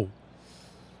the hole.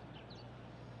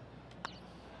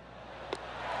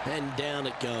 And down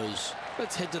it goes.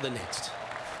 Let's head to the next.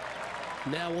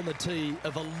 Now on the tee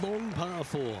of a long par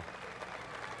 4.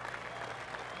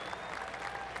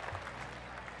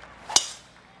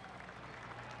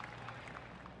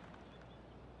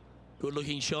 Good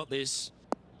looking shot this.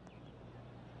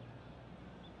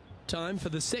 Time for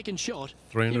the second shot.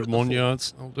 301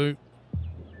 yards, I'll do.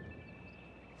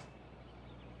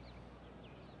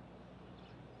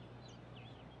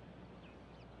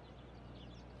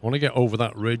 I want to get over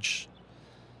that ridge.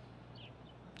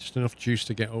 Just enough juice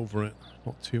to get over it.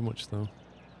 Not too much though.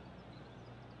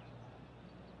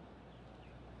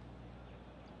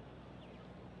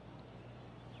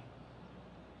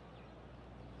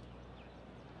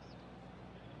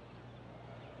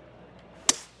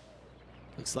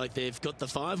 Looks like they've got the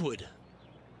 5-wood.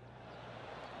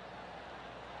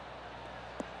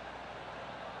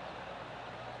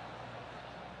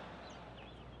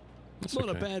 That's Not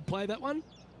okay. a bad play, that one.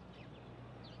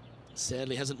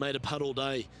 Sadly hasn't made a putt all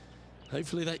day.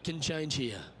 Hopefully that can change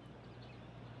here.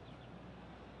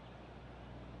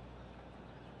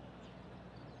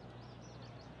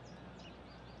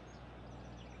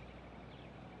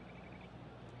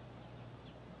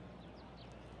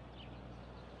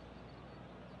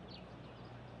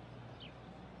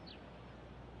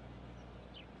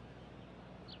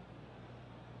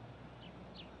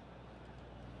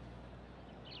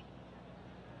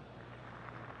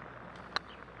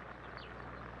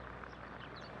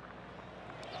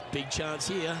 Big chance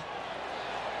here.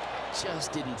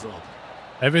 Just didn't drop.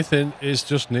 Everything is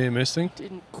just near missing.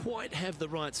 Didn't quite have the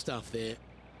right stuff there.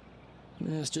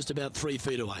 It's just about 3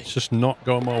 feet away. It's just not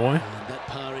going my way. And that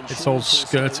par It's all ensures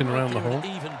skirting also around the right hole.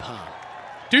 there an even par.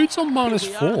 Dude's on minus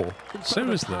Here we are 4. in front of a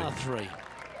Seriously. par 3.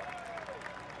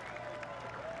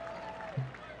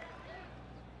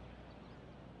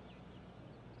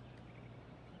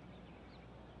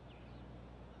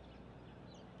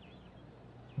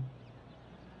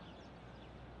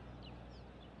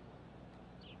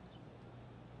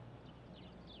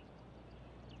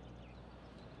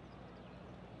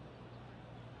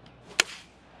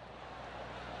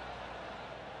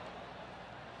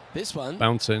 This one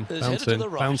Bouncing, is headed to bouncing, the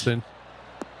right. bouncing.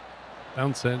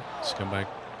 Bouncing. Scumbag.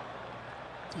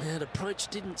 That approach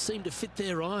didn't seem to fit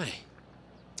their eye.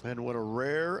 And what a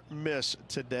rare miss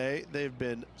today. They've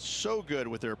been so good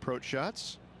with their approach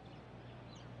shots.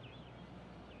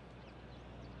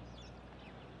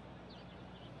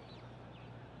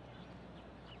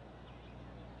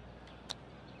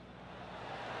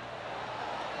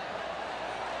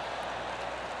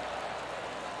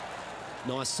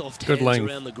 Nice soft Good hands length.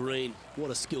 around the green. What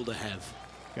a skill to have.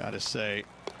 Gotta say,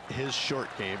 his short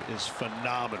game is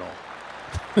phenomenal.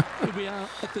 Here we are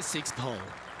at the 6th hole.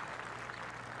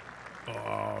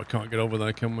 Oh, I can't get over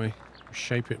there, can we?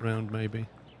 Shape it round, maybe.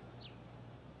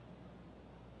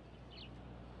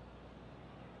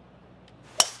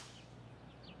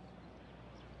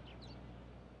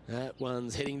 That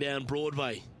one's heading down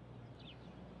Broadway.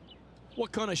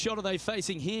 What kind of shot are they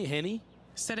facing here, Henny?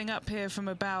 Setting up here from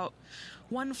about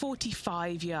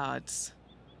 145 yards.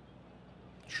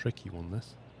 Tricky one,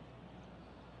 this.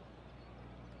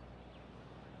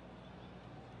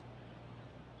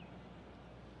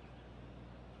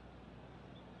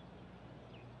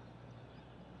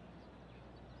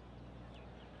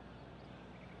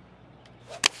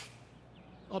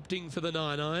 Opting for the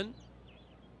 9-iron.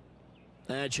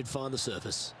 That should find the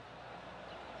surface.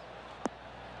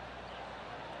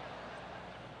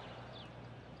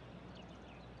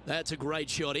 That's a great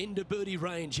shot into birdie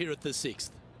range here at the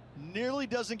 6th. Nearly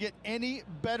doesn't get any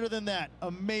better than that.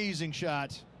 Amazing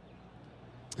shot.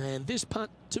 And this putt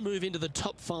to move into the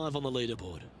top 5 on the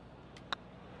leaderboard.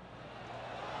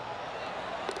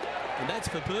 And that's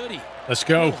for birdie. Let's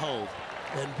go. Full hold.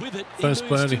 And with it, First he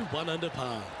moves birdie. to 1 under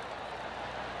par.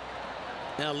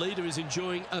 Our leader is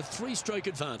enjoying a 3-stroke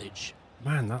advantage.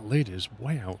 Man, that lead is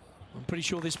way out. I'm pretty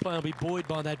sure this player will be buoyed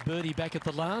by that birdie back at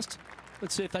the last.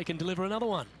 Let's see if they can deliver another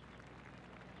one.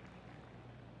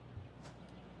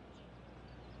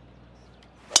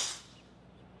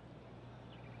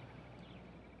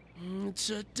 It's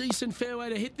a decent fairway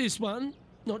to hit this one.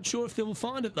 Not sure if they'll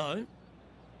find it though.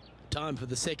 Time for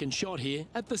the second shot here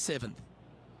at the 7th.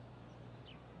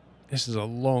 This is a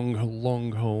long,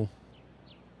 long hole.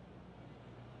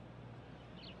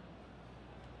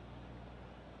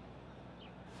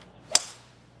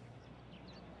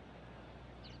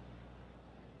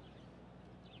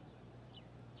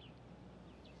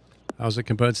 How's it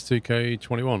compared to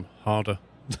 2K21? Harder.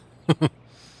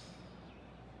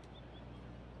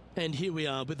 And here we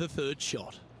are with the third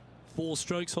shot. 4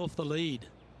 strokes off the lead.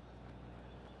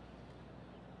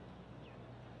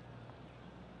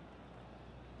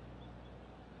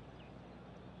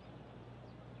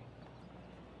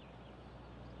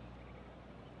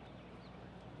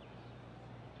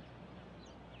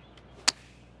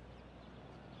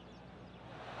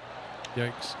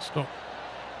 Yikes. Stop.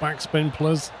 Backspin,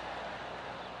 please.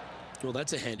 Well,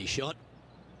 that's a handy shot.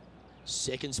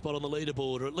 Second spot on the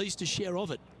leaderboard, or at least a share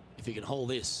of it, if you can hold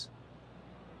this.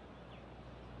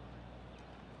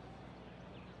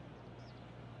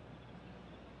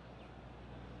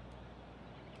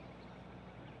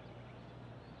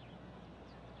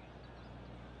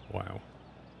 Wow.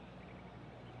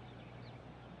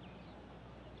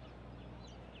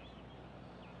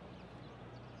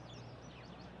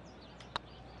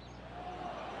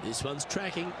 This one's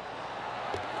tracking.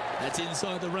 That's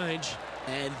inside the range.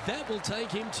 And that will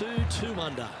take him to 2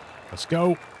 under. Let's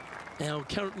go. Our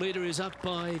current leader is up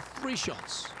by 3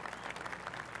 shots.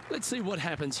 Let's see what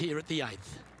happens here at the 8th.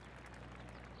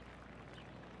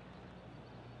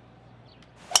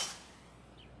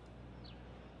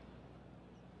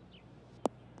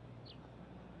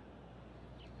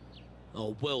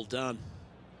 Oh, well done.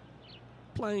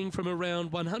 Playing from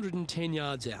around 110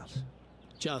 yards out.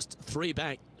 Just 3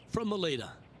 back from the leader.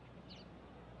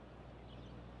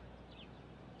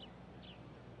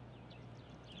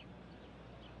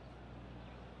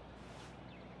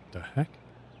 The heck?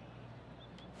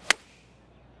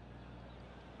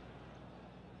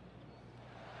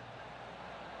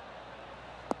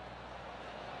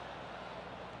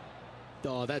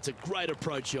 Oh, that's a great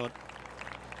approach shot.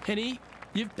 Henny,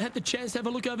 you've had the chance to have a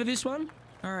look over this one?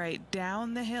 All right,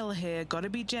 down the hill here. Got to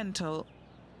be gentle.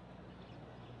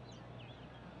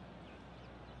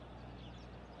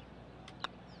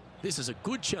 This is a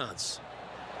good chance.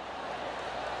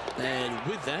 And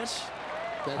with that...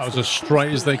 That was as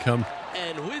straight as they come.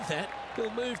 And with that, he'll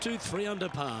move to 3 under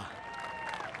par.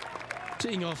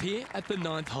 Teeing off here at the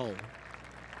 9th hole.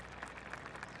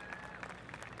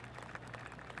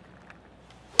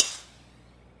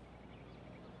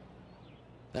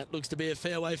 That looks to be a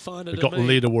fairway finder. We've got the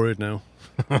leader worried now.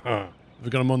 We've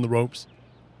got him on the ropes.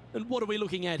 And what are we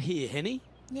looking at here, Henny?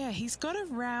 Yeah, he's got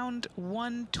around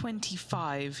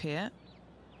 125 here.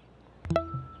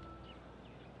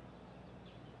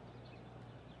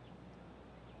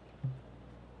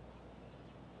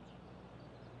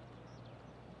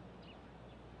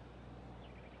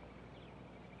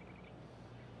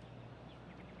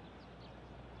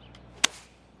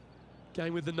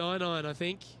 Going with the 9-iron, I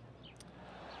think.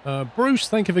 Bruce,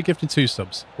 thank you for gifting 2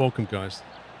 subs. Welcome, guys.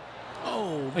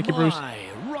 Oh, thank you, Bruce.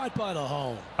 Right by the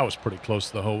hole. That was pretty close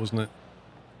to the hole, wasn't it?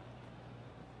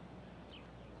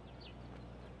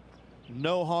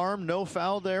 No harm, no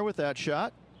foul there with that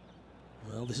shot.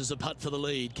 Well, this is a putt for the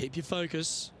lead. Keep your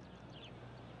focus.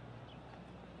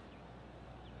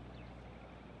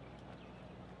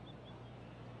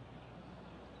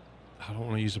 I don't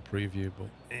want to use a preview, but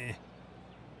eh.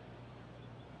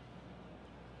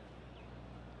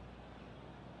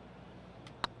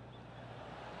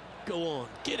 Go on,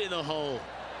 get in the hole.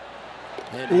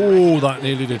 Oh, that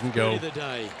nearly didn't go.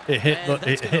 It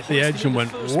hit the edge and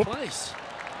went whoop.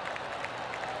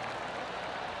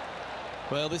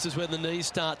 Well, this is when the knees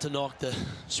start to knock. The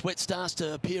sweat starts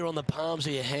to appear on the palms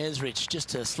of your hands, Rich.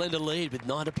 Just a slender lead with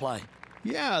 9 to play.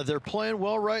 Yeah, they're playing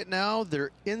well right now.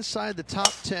 They're inside the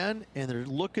top 10, and they're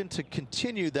looking to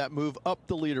continue that move up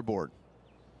the leaderboard.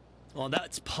 Oh,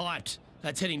 that's piped.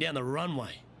 That's heading down the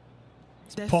runway.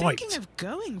 They're Piped. thinking of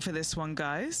going for this one,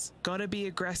 guys. Gotta be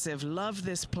aggressive. Love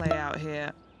this play out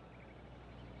here.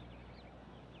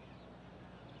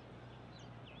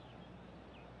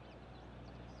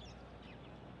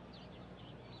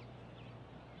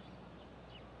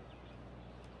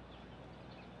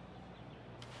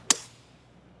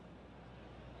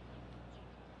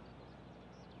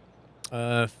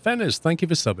 Fenners, thank you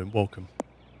for subbing. Welcome.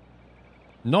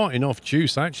 Not enough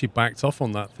juice. I actually backed off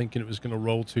on that, thinking it was going to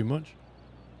roll too much.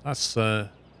 That's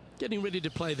getting ready to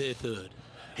play their 3rd.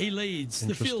 He leads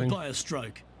the field by a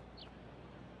stroke.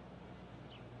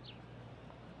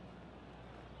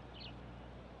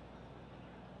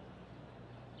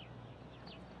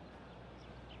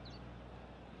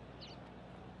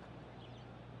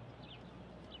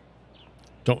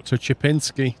 Dr.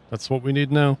 Chipinski. That's what we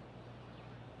need now.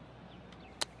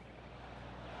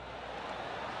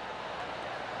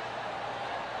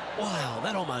 Wow,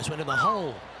 that almost went in the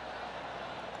hole.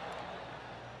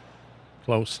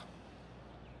 Close.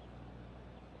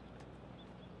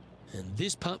 And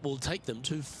this putt will take them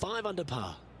to 5 under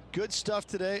par. Good stuff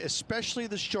today, especially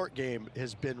the short game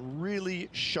has been really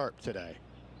sharp today.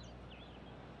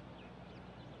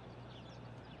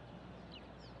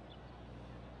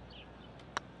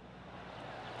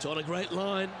 It's on a great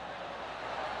line.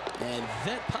 And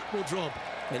that putt will drop,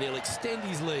 and he'll extend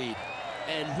his lead.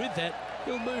 And with that,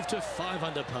 he'll move to 5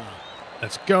 under par.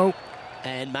 Let's go.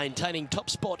 And maintaining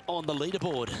top spot on the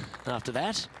leaderboard after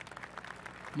that.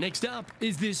 Next up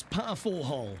is this par 4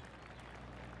 hole.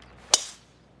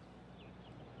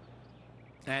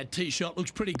 That tee shot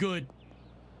looks pretty good.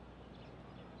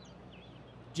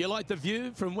 Do you like the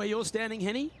view from where you're standing,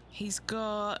 Henny? He's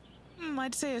got,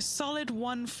 I'd say, a solid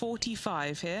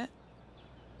 145 here.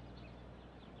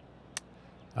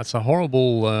 That's a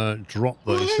horrible drop,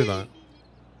 though. You see that?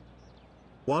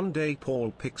 One day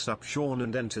Paul picks up Sean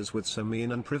and enters with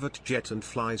Samin and private jet and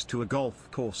flies to a golf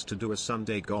course to do a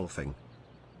Sunday golfing.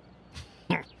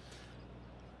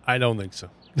 I don't think so.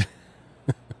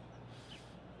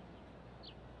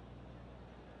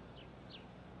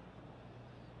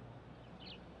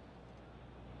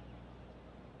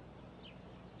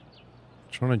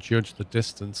 Trying to judge the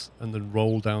distance and then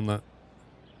roll down that.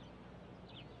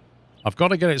 I've got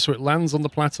to get it so it lands on the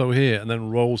plateau here and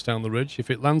then rolls down the ridge. If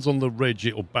it lands on the ridge,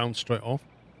 it'll bounce straight off.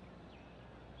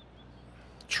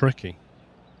 Tricky.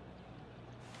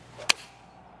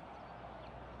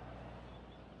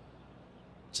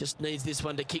 Just needs this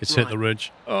one to kick It's right. hit the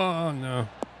ridge. Oh, no.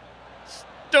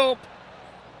 Stop!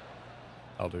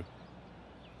 I'll do.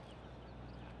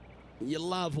 You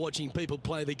love watching people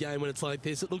play the game when it's like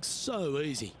this. It looks so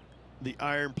easy. The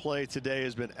iron play today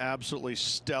has been absolutely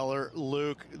stellar.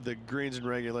 Luke, the greens and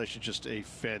regulation, just a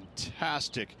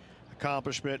fantastic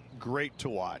accomplishment. Great to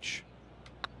watch.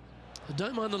 I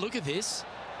don't mind the look of this.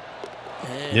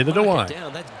 And Neither do mark I. it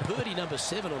down. That's birdie number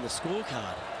 7 on the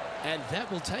scorecard. And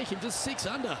that will take him to 6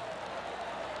 under.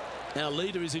 Our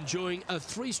leader is enjoying a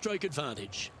 3-stroke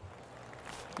advantage.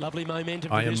 Lovely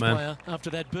momentum for this player after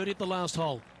that birdie at the last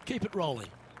hole. Keep it rolling.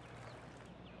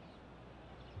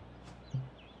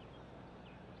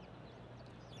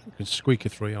 You can squeak a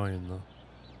 3-iron, though.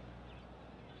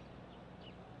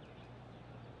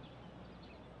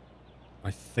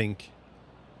 I think.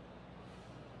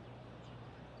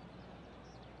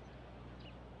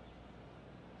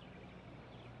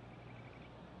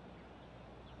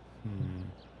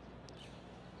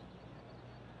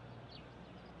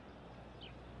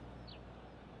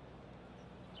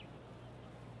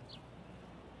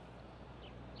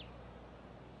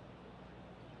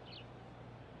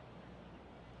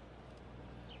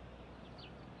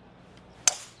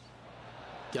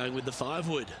 Going with the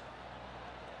 5-wood.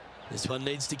 This one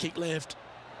needs to kick left.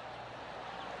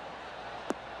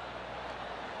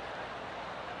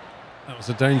 That was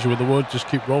a danger with the wood. Just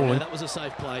keep rolling. Yeah, that was a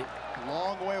safe play.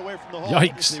 Long way away from the hole.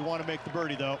 Yikes. They want to make the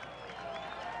birdie, though.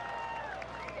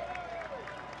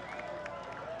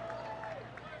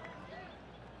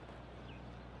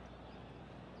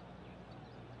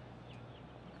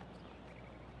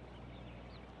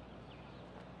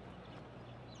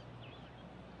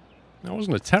 That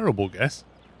wasn't a terrible guess.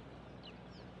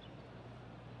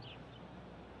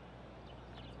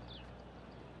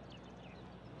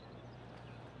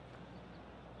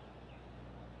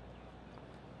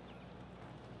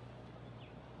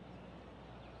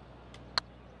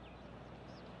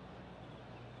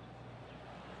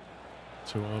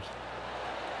 Too odd.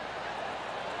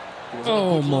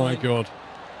 Oh my God.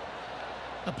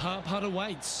 A par putt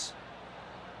awaits.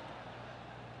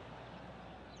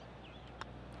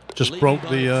 Just broke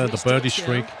the birdie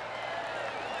streak.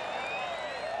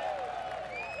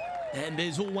 And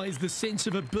there's always the sense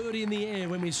of a birdie in the air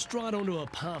when we stride onto a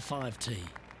par 5 tee.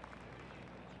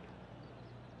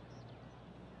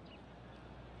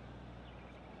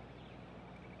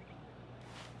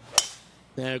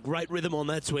 Now, great rhythm on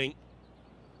that swing.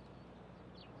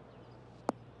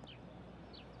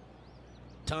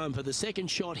 Time for the second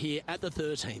shot here at the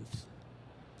 13th.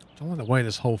 I don't like the way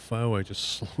this whole fairway just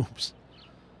slopes.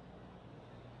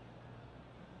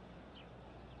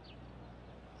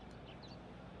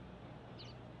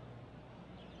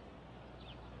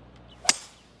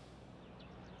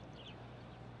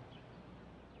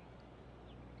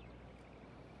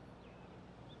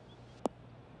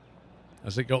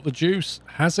 Has it got the juice?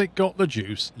 Has it got the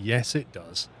juice? Yes, it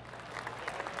does.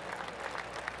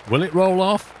 Will it roll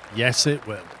off? Yes, it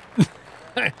will.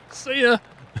 See ya.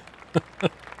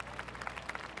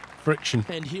 Friction.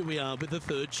 And here we are with the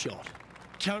third shot.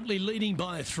 Currently leading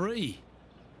by a 3.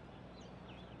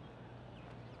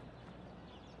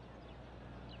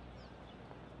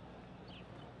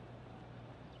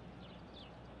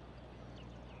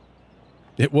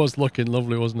 It was looking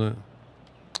lovely, wasn't it?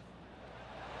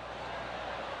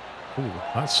 Ooh,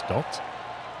 that stopped.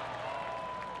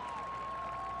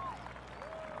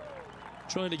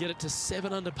 Trying to get it to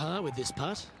 7 under par with this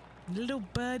putt. Little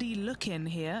birdie look in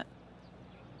here.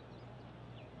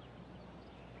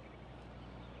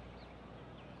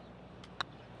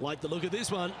 Like the look of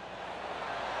this one.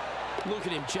 Look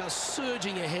at him just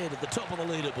surging ahead at the top of the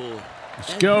leaderboard.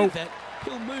 Let's And go. with that,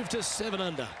 He'll move to 7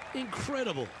 under.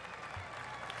 Incredible.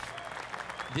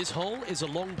 This hole is a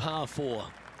long par 4.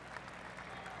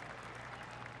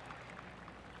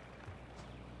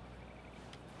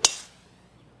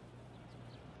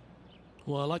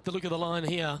 Well, I like the look of the line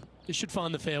here. It should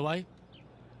find the fairway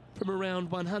from around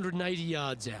 180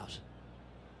 yards out.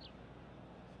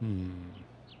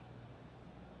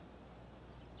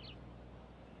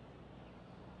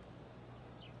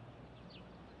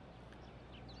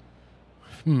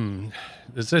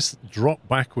 There's this drop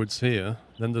backwards here.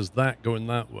 Then there's that going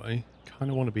that way. Kind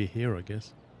of want to be here, I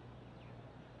guess.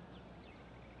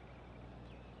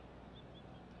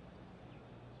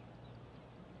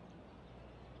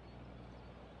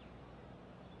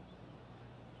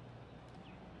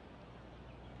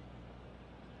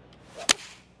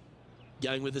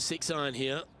 Going with the 6 iron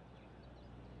here.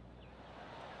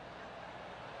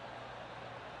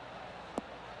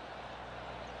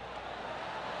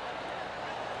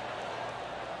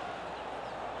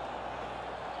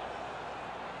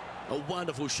 A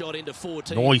wonderful shot into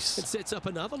 14. Nice. It sets up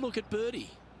another look at birdie.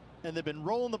 And they've been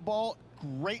rolling the ball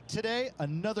great today.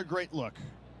 Another great look.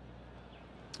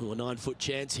 Oh, a 9-foot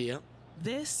chance here.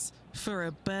 This for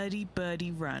a birdie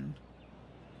run.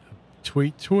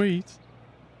 Tweet, tweet.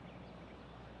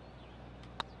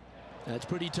 That's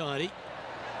pretty tidy.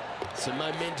 Some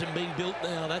momentum being built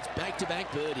now. That's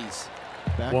back-to-back birdies.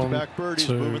 Back-to-back birdies,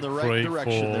 moving in the right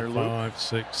direction 4, there, Luke. 5,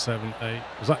 6, 7, 8.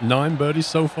 Was that 9 birdies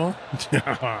so far?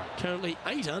 Currently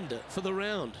 8 under for the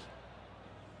round.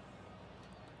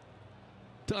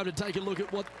 Time to take a look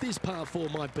at what this par 4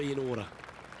 might be in order.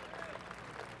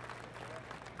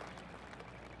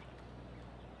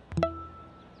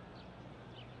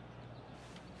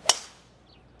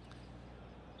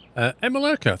 Emma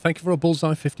Lurker, thank you for a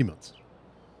bullseye 50 months.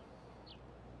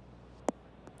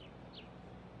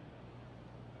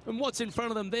 And what's in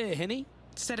front of them there, Henny?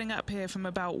 Setting up here from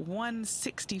about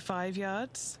 165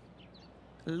 yards.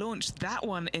 Launched that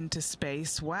one into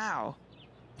space. Wow.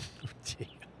 Oh dear.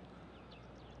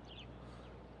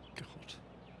 God.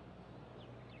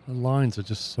 The lines are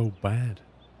just so bad.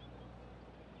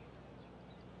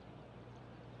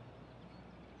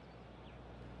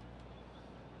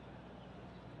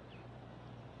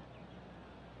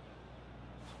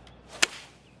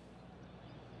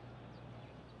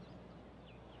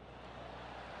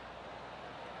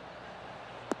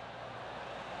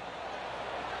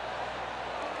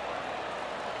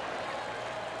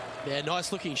 Yeah,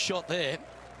 nice looking shot there.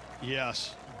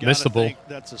 Yes. Missed the ball.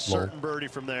 That's a certain birdie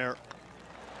from there.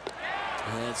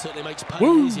 It certainly makes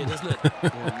putting easier, doesn't it?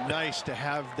 Well, nice to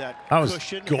have that was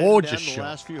cushion gorgeous heading down shot. the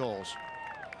last few holes.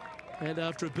 And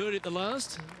after a birdie at the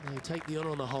last, they take the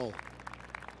honour on the hole.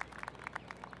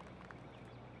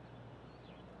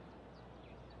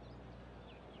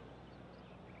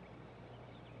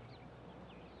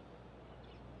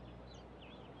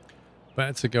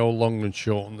 Better to go long than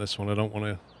short on this one. I don't want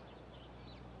to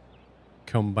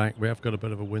come back. We have got a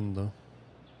bit of a wind though.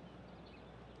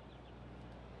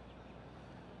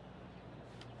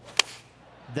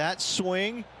 That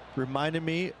swing reminded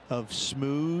me of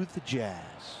smooth jazz.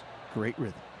 Great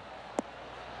rhythm.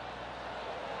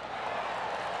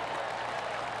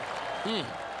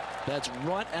 That's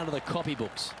right out of the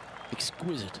copybooks.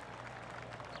 Exquisite.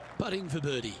 Putting for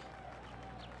birdie.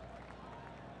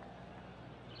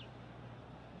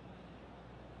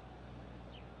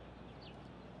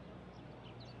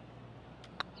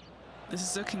 This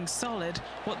is looking solid.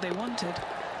 What they wanted.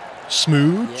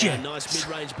 Smooth Yeah, jazz. nice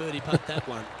mid-range birdie putt, that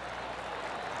one.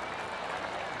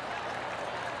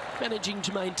 Managing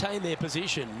to maintain their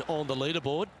position on the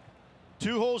leaderboard.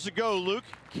 2 holes to go, Luke.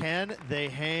 Can they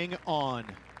hang on?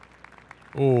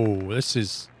 Oh, this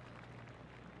is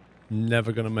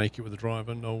never going to make it with a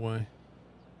driver. No way.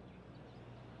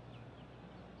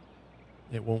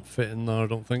 It won't fit in there, I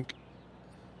don't think.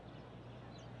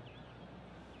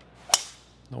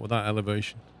 Not with that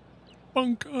elevation.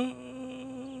 Bunker.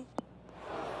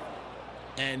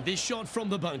 And this shot from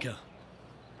the bunker.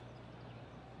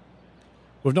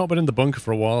 We've not been in the bunker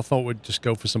for a while. I thought we'd just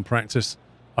go for some practice.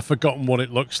 I've forgotten what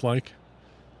it looks like.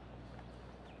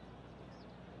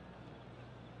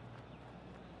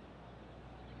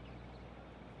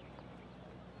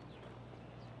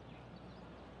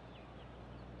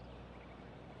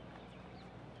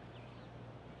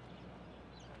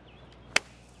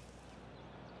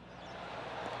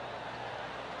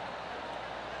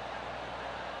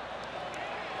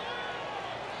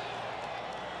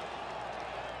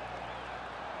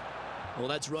 Well,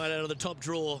 that's right out of the top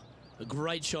draw. A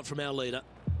great shot from our leader.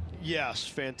 Yes,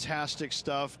 fantastic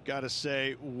stuff. Got to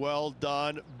say, well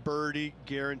done. Birdie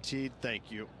guaranteed.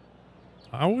 Thank you.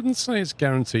 I wouldn't say it's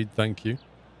guaranteed, thank you.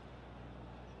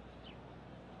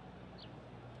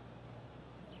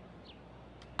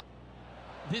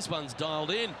 This one's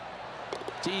dialed in.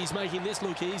 Geez, making this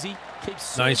look easy.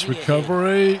 Keeps Nice surging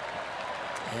recovery. ahead.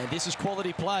 And this is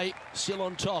quality play, still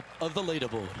on top of the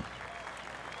leaderboard.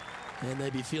 And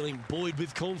they'd be feeling buoyed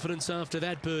with confidence after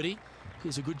that birdie.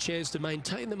 Here's a good chance to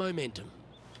maintain the momentum.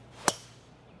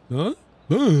 Huh?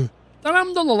 That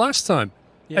happened on the last time.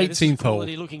 Yeah, 18th hole.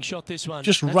 quality looking shot, this one.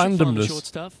 Just That's some fun randomness. short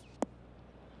stuff.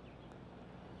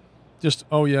 Just,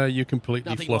 oh yeah, you completely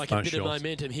Nothing fluffed like a that bit shot. of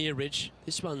momentum here, Rich.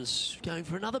 This one's going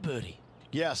for another birdie.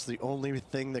 Yes, the only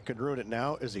thing that could ruin it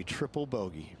now is a triple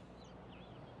bogey.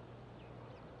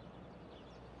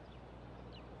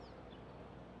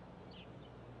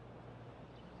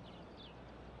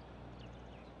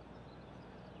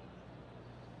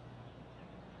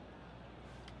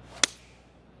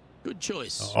 Good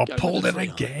choice. Oh, Go pulled with it the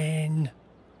 3-iron. again.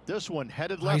 This one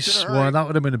headed I left in a swear, hurry. that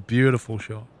would have been a beautiful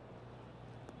shot.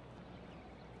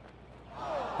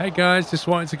 Hey guys, just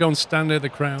wanted to go and stand near the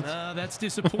crowd. Ah, that's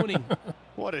disappointing.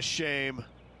 What a shame.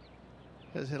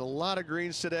 Has hit a lot of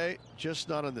greens today, just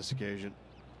not on this occasion.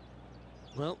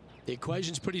 Well, the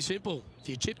equation's pretty simple. If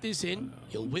you chip this in,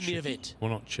 you'll win the event. We're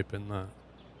not chipping that.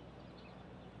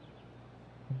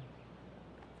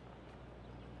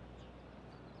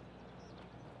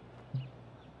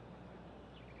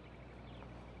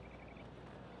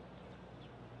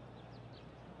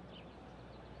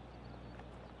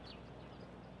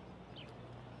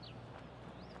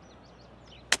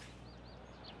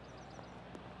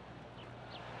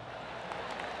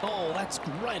 Oh, that's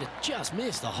great. It just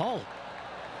missed the hole.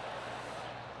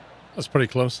 That's pretty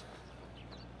close.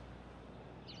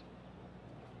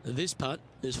 This putt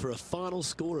is for a final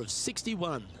score of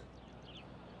 61.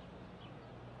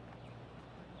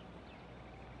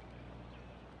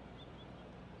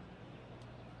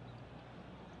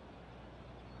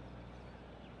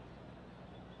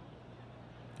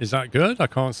 Is that good? I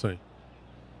can't see.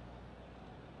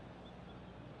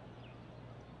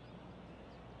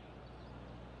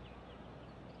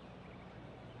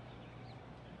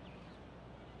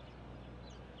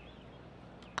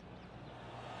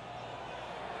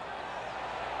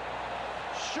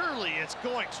 Surely it's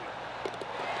going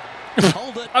to.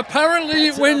 Hold it. Apparently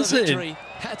That's it wins another in. victory.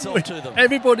 Hats off to them.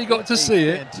 Everybody got to A see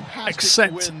it, fantastic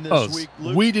except win this us. week,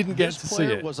 Luke. We didn't get This to see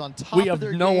player it. was on top We of have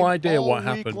their no game idea all what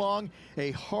week happened. long.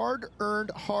 A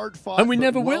hard-earned, hard-fought, And we but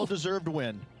never will. well-deserved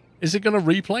win. Is it going to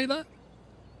replay that?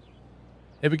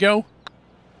 Here we go.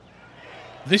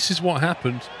 This is what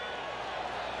happened.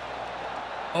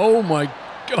 Oh my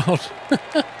God.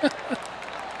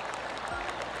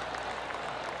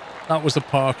 That was a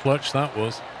par clutch, that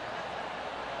was.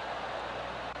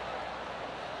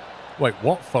 Wait,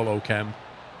 what follow cam?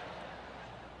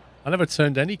 I never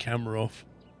turned any camera off.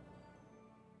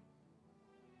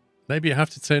 Maybe you have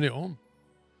to turn it on.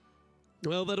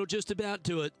 Well, that'll just about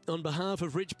do it. On behalf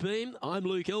of Rich Beam, I'm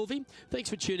Luke Elvey. Thanks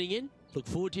for tuning in. Look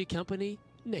forward to your company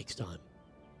next time.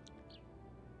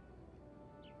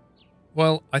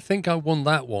 Well, I think I won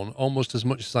that one almost as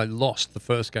much as I lost the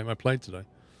first game I played today.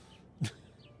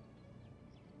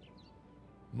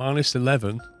 Minus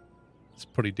 11. It's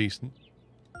pretty decent.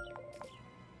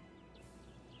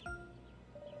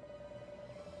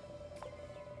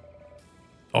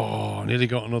 Oh, I nearly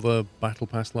got another Battle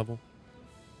Pass level.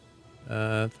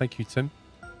 Thank you, Tim.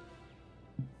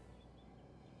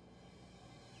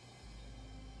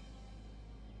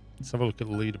 Let's have a look at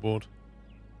the leaderboard.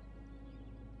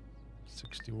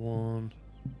 61.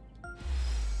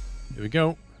 Here we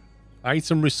go.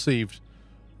 Item received.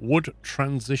 Wood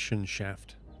transition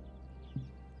shaft.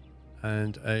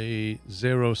 And a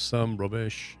zero sum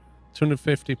rubbish.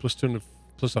 250 plus 200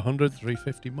 plus 100,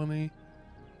 350 money.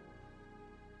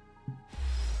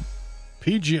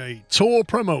 PGA Tour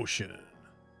promotion.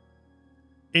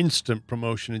 Instant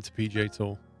promotion into PGA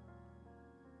Tour.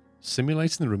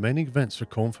 Simulating the remaining events for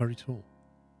Corn Ferry Tour.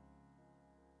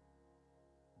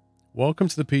 Welcome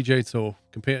to the PGA Tour.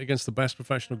 Compete against the best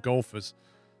professional golfers.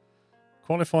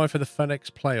 Qualify for the FedEx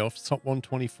Playoffs, top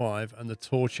 125, and the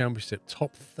Tour Championship,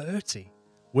 top 30.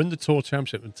 Win the Tour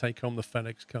Championship and take home the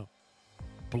FedEx Cup.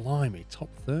 Blimey, top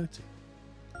 30.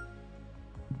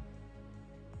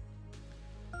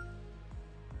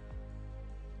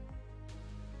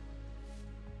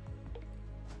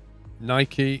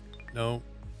 Nike, no.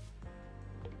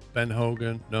 Ben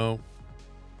Hogan, no.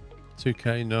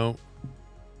 2K, no.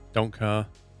 Don't care.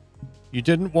 You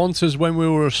didn't want us when we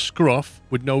were a scruff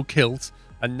with no kilt,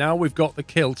 and now we've got the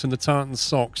kilt and the tartan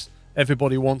socks.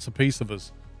 Everybody wants a piece of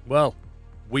us. Well,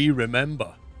 we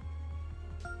remember.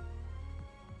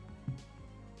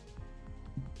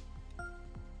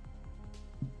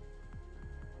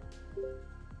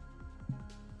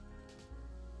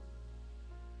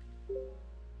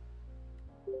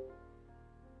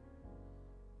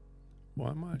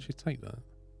 what, I might actually take that.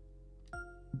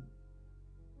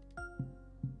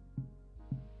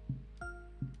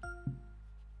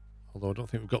 Although I don't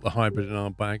think we've got the hybrid in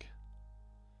our bag.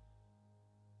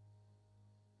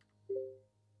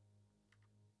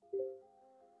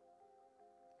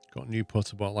 Got a new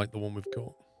putter, but I like the one we've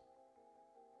got.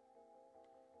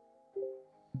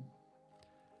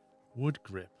 Wood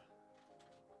grip.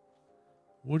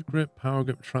 Wood grip, power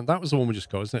grip, that was the one we just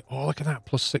got, isn't it? Oh, look at that.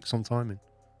 +6 on timing.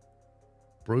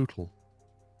 Brutal.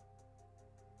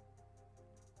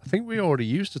 I think we already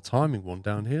used a timing one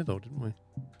down here, though, didn't we?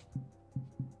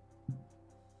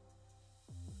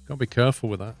 Got to be careful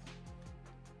with that.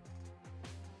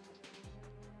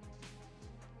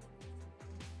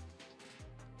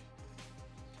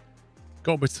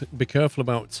 Got to be careful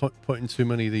about putting too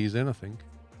many of these in, I think.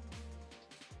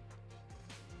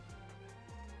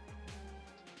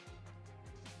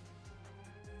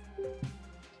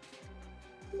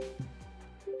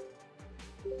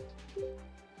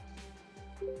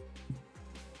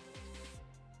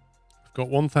 I've got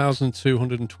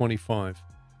 1,225.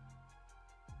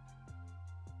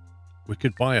 We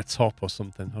could buy a top or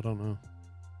something. I don't know.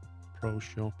 Pro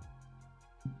shop.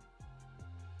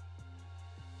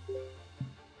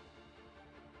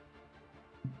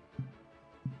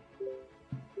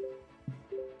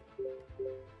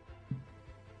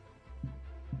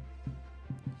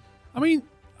 I mean,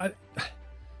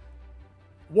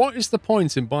 what is the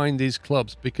point in buying these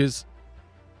clubs? Because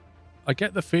I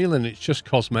get the feeling it's just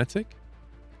cosmetic.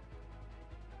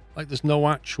 Like, there's no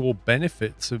actual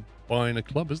benefit to buying a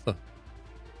club, is there?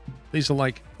 These are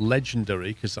like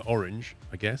legendary because they're orange,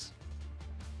 I guess.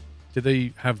 Do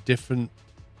they have different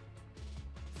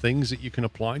things that you can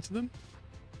apply to them?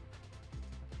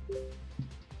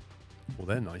 Well,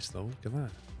 they're nice though. Look at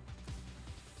that.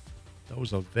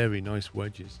 Those are very nice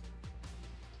wedges.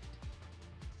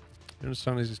 You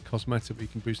understand this is cosmetic, but you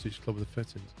can boost each club with the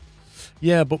fittings.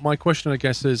 Yeah, but my question, I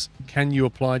guess, is can you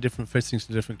apply different fittings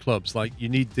to different clubs? Like, you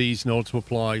need these in order to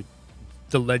apply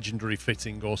the legendary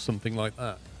fitting or something like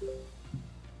that.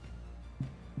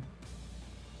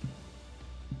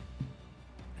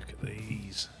 Look at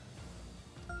these.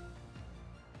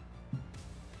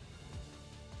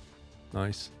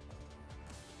 Nice.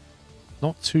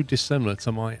 Not too dissimilar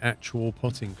to my actual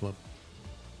putting club.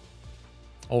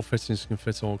 All fittings can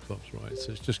fit all clubs, right?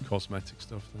 So it's just cosmetic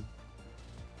stuff then.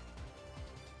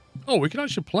 Oh, we can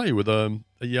actually play with a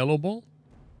yellow ball.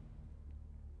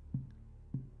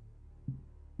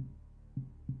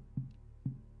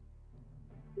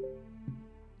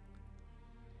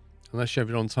 Unless you have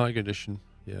it on Tiger Edition.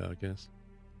 Yeah, I guess.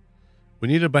 We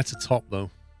need a better top,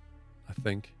 though. I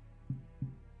think.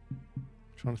 I'm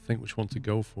trying to think which one to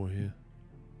go for here.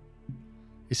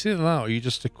 It's either that or you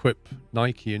just equip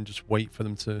Nike and just wait for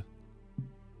them to...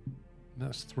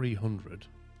 That's 300.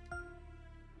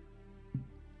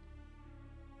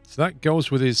 So that goes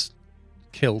with his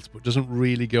kilt, but doesn't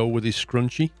really go with his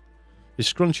scrunchie. His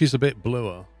scrunchie's a bit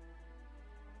bluer,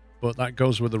 but that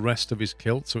goes with the rest of his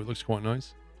kilt, so it looks quite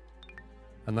nice.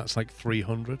 And that's like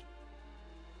 300.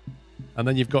 And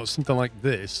then you've got something like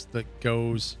this that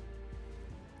goes...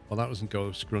 Well, that doesn't go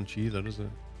with scrunchie either, does it?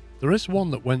 There is one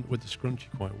that went with the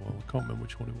scrunchie quite well. I can't remember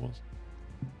which one it was.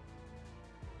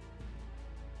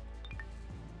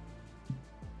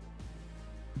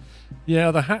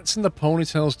 Yeah, the hats and the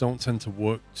ponytails don't tend to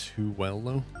work too well,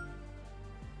 though.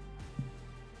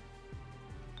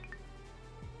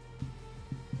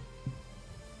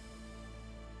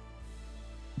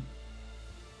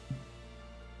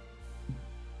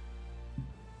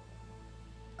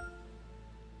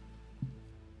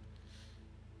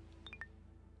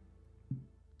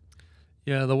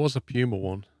 Yeah, there was a Puma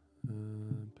one.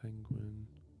 Penguin.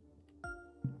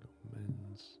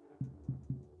 Men's.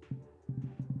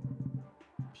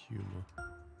 Puma.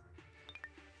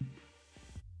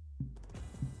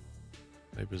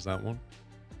 Maybe it's that one.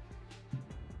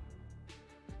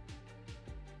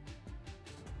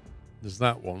 There's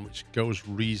that one, which goes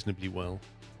reasonably well.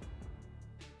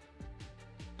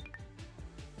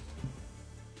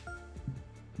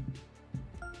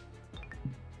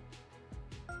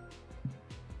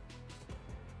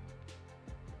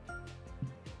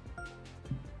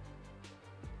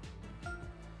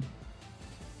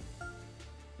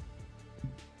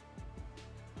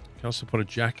 You can also put a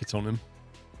jacket on him.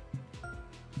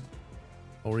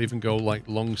 Or even go like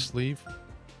long sleeve.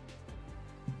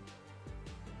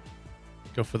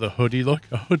 Go for the hoodie look.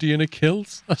 A hoodie and a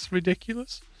kilt. That's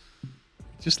ridiculous.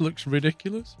 It just looks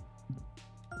ridiculous.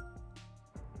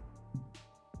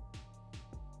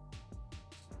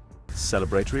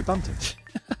 Celebratory bunting.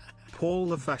 Paul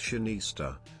the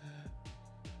Fashionista.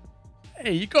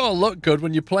 Hey, you gotta look good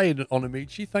when you're playing on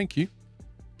Amici. Thank you.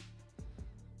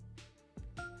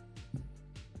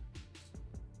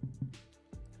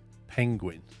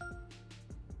 Penguin.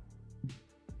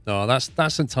 No,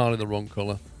 that's entirely the wrong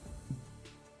colour.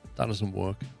 That doesn't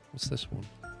work. What's this one?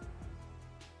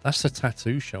 That's the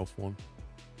tattoo shelf one.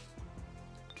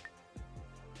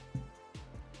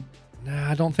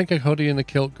 Nah, I don't think a hoodie and a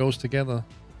kilt goes together.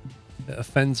 It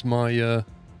offends my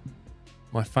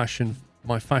my fashion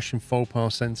faux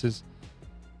pas senses.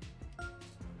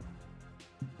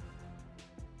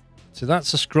 So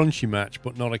that's a scrunchy match,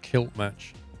 but not a kilt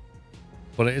match.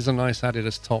 But it is a nice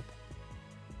Adidas top.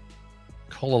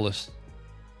 Collarless.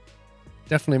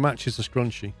 Definitely matches the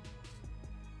scrunchy.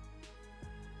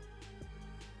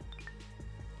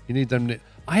 You need them.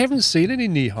 I haven't seen any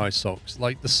knee-high socks.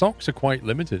 Like, the socks are quite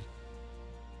limited.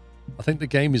 I think the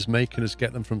game is making us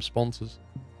get them from sponsors.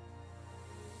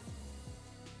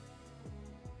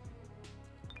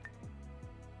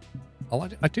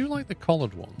 I do like the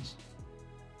collared ones.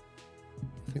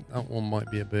 I think that one might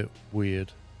be a bit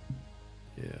weird.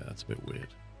 Yeah, that's a bit weird.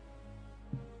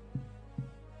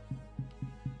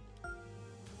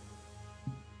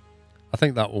 I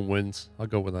think that one wins. I'll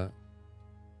go with that.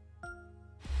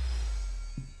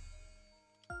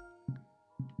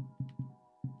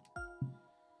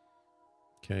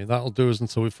 Okay, that'll do us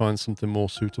until we find something more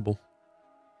suitable.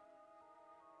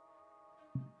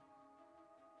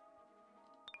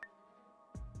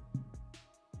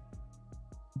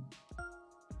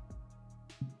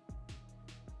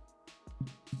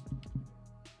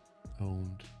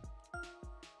 Owned.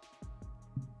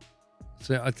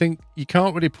 So I think you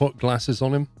can't really put glasses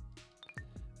on him.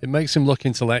 It makes him look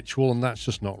intellectual, and that's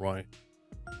just not right.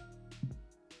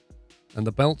 And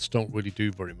the belts don't really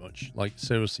do very much. Like,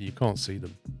 seriously, you can't see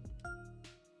them.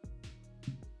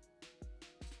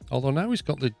 Although now he's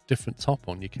got the different top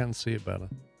on, you can see it better.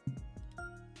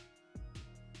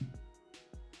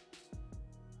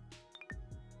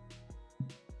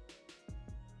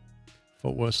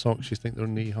 Footwear socks, you think they're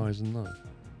knee highs and that?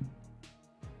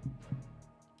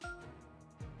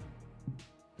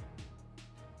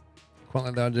 Quite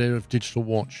like the idea of digital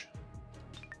watch.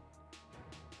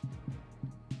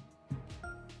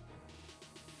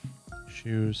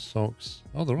 Shoes, socks.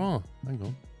 Oh, there are. Hang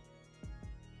on.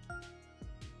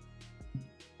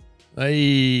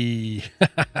 Hey!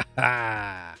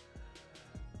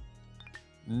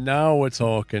 Now we're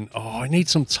talking. Oh, I need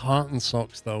some tartan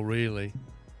socks though, really.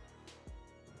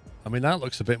 I mean, that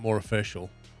looks a bit more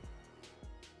official.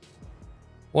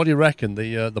 What do you reckon?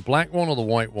 The black one or the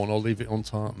white one? I'll leave it on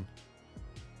tartan.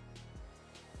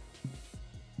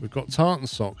 We've got tartan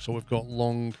socks, or we've got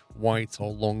long white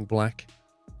or long black.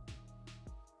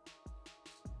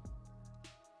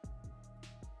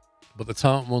 But the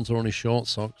tartan ones are only short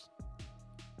socks.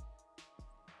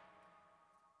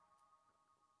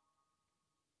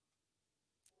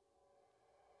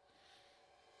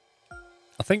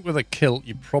 I think with a kilt,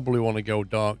 you probably want to go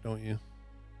dark, don't you?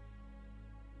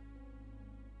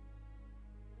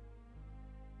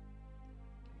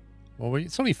 Well,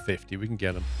 it's only 50. We can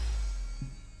get them.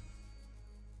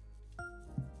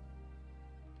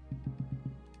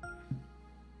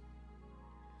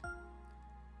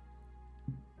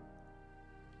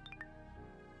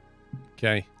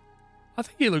 Okay. I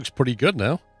think he looks pretty good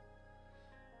now.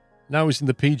 Now he's in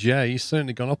the PGA, he's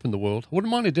certainly gone up in the world. I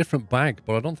wouldn't mind a different bag,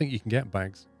 but I don't think you can get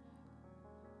bags.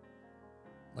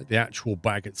 Like the actual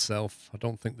bag itself. I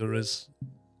don't think there is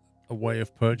a way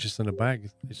of purchasing a bag.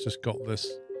 It's just got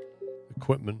this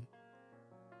equipment.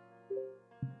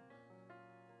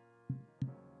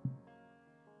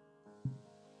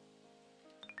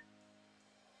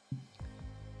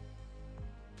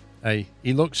 Hey,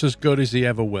 he looks as good as he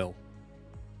ever will.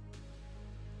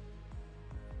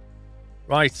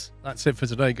 Right, that's it for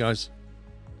today, guys.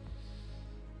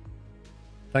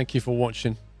 Thank you for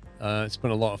watching. It's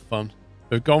been a lot of fun.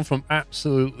 We've gone from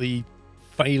absolutely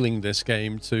failing this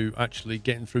game to actually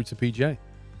getting through to PGA.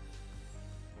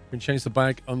 We can change the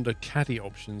bag under caddy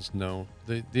options. No.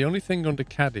 The only thing under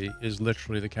caddy is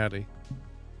literally the caddy.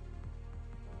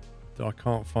 I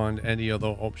can't find any other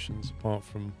options apart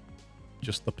from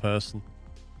just the person.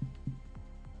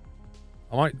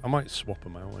 I might swap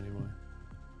them out anyway.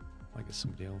 I guess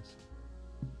somebody else.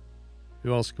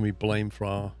 Who else can we blame for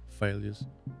our failures?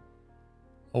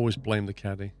 Always blame the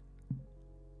caddy.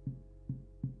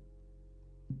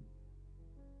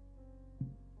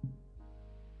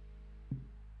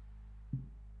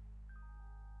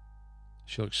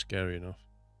 She looks scary enough.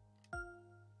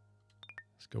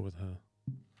 Let's go with her.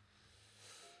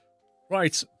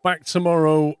 Right, back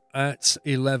tomorrow at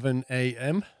 11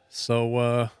 a.m.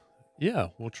 So, yeah,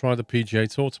 we'll try the PGA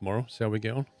Tour tomorrow. See how we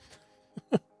get on.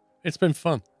 It's been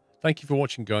fun. Thank you for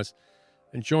watching, guys.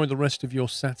 Enjoy the rest of your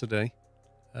Saturday.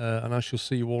 And I shall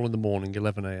see you all in the morning,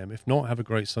 11 a.m. If not, have a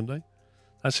great Sunday.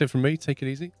 That's it from me. Take it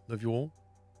easy. Love you all.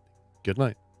 Good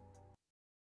night.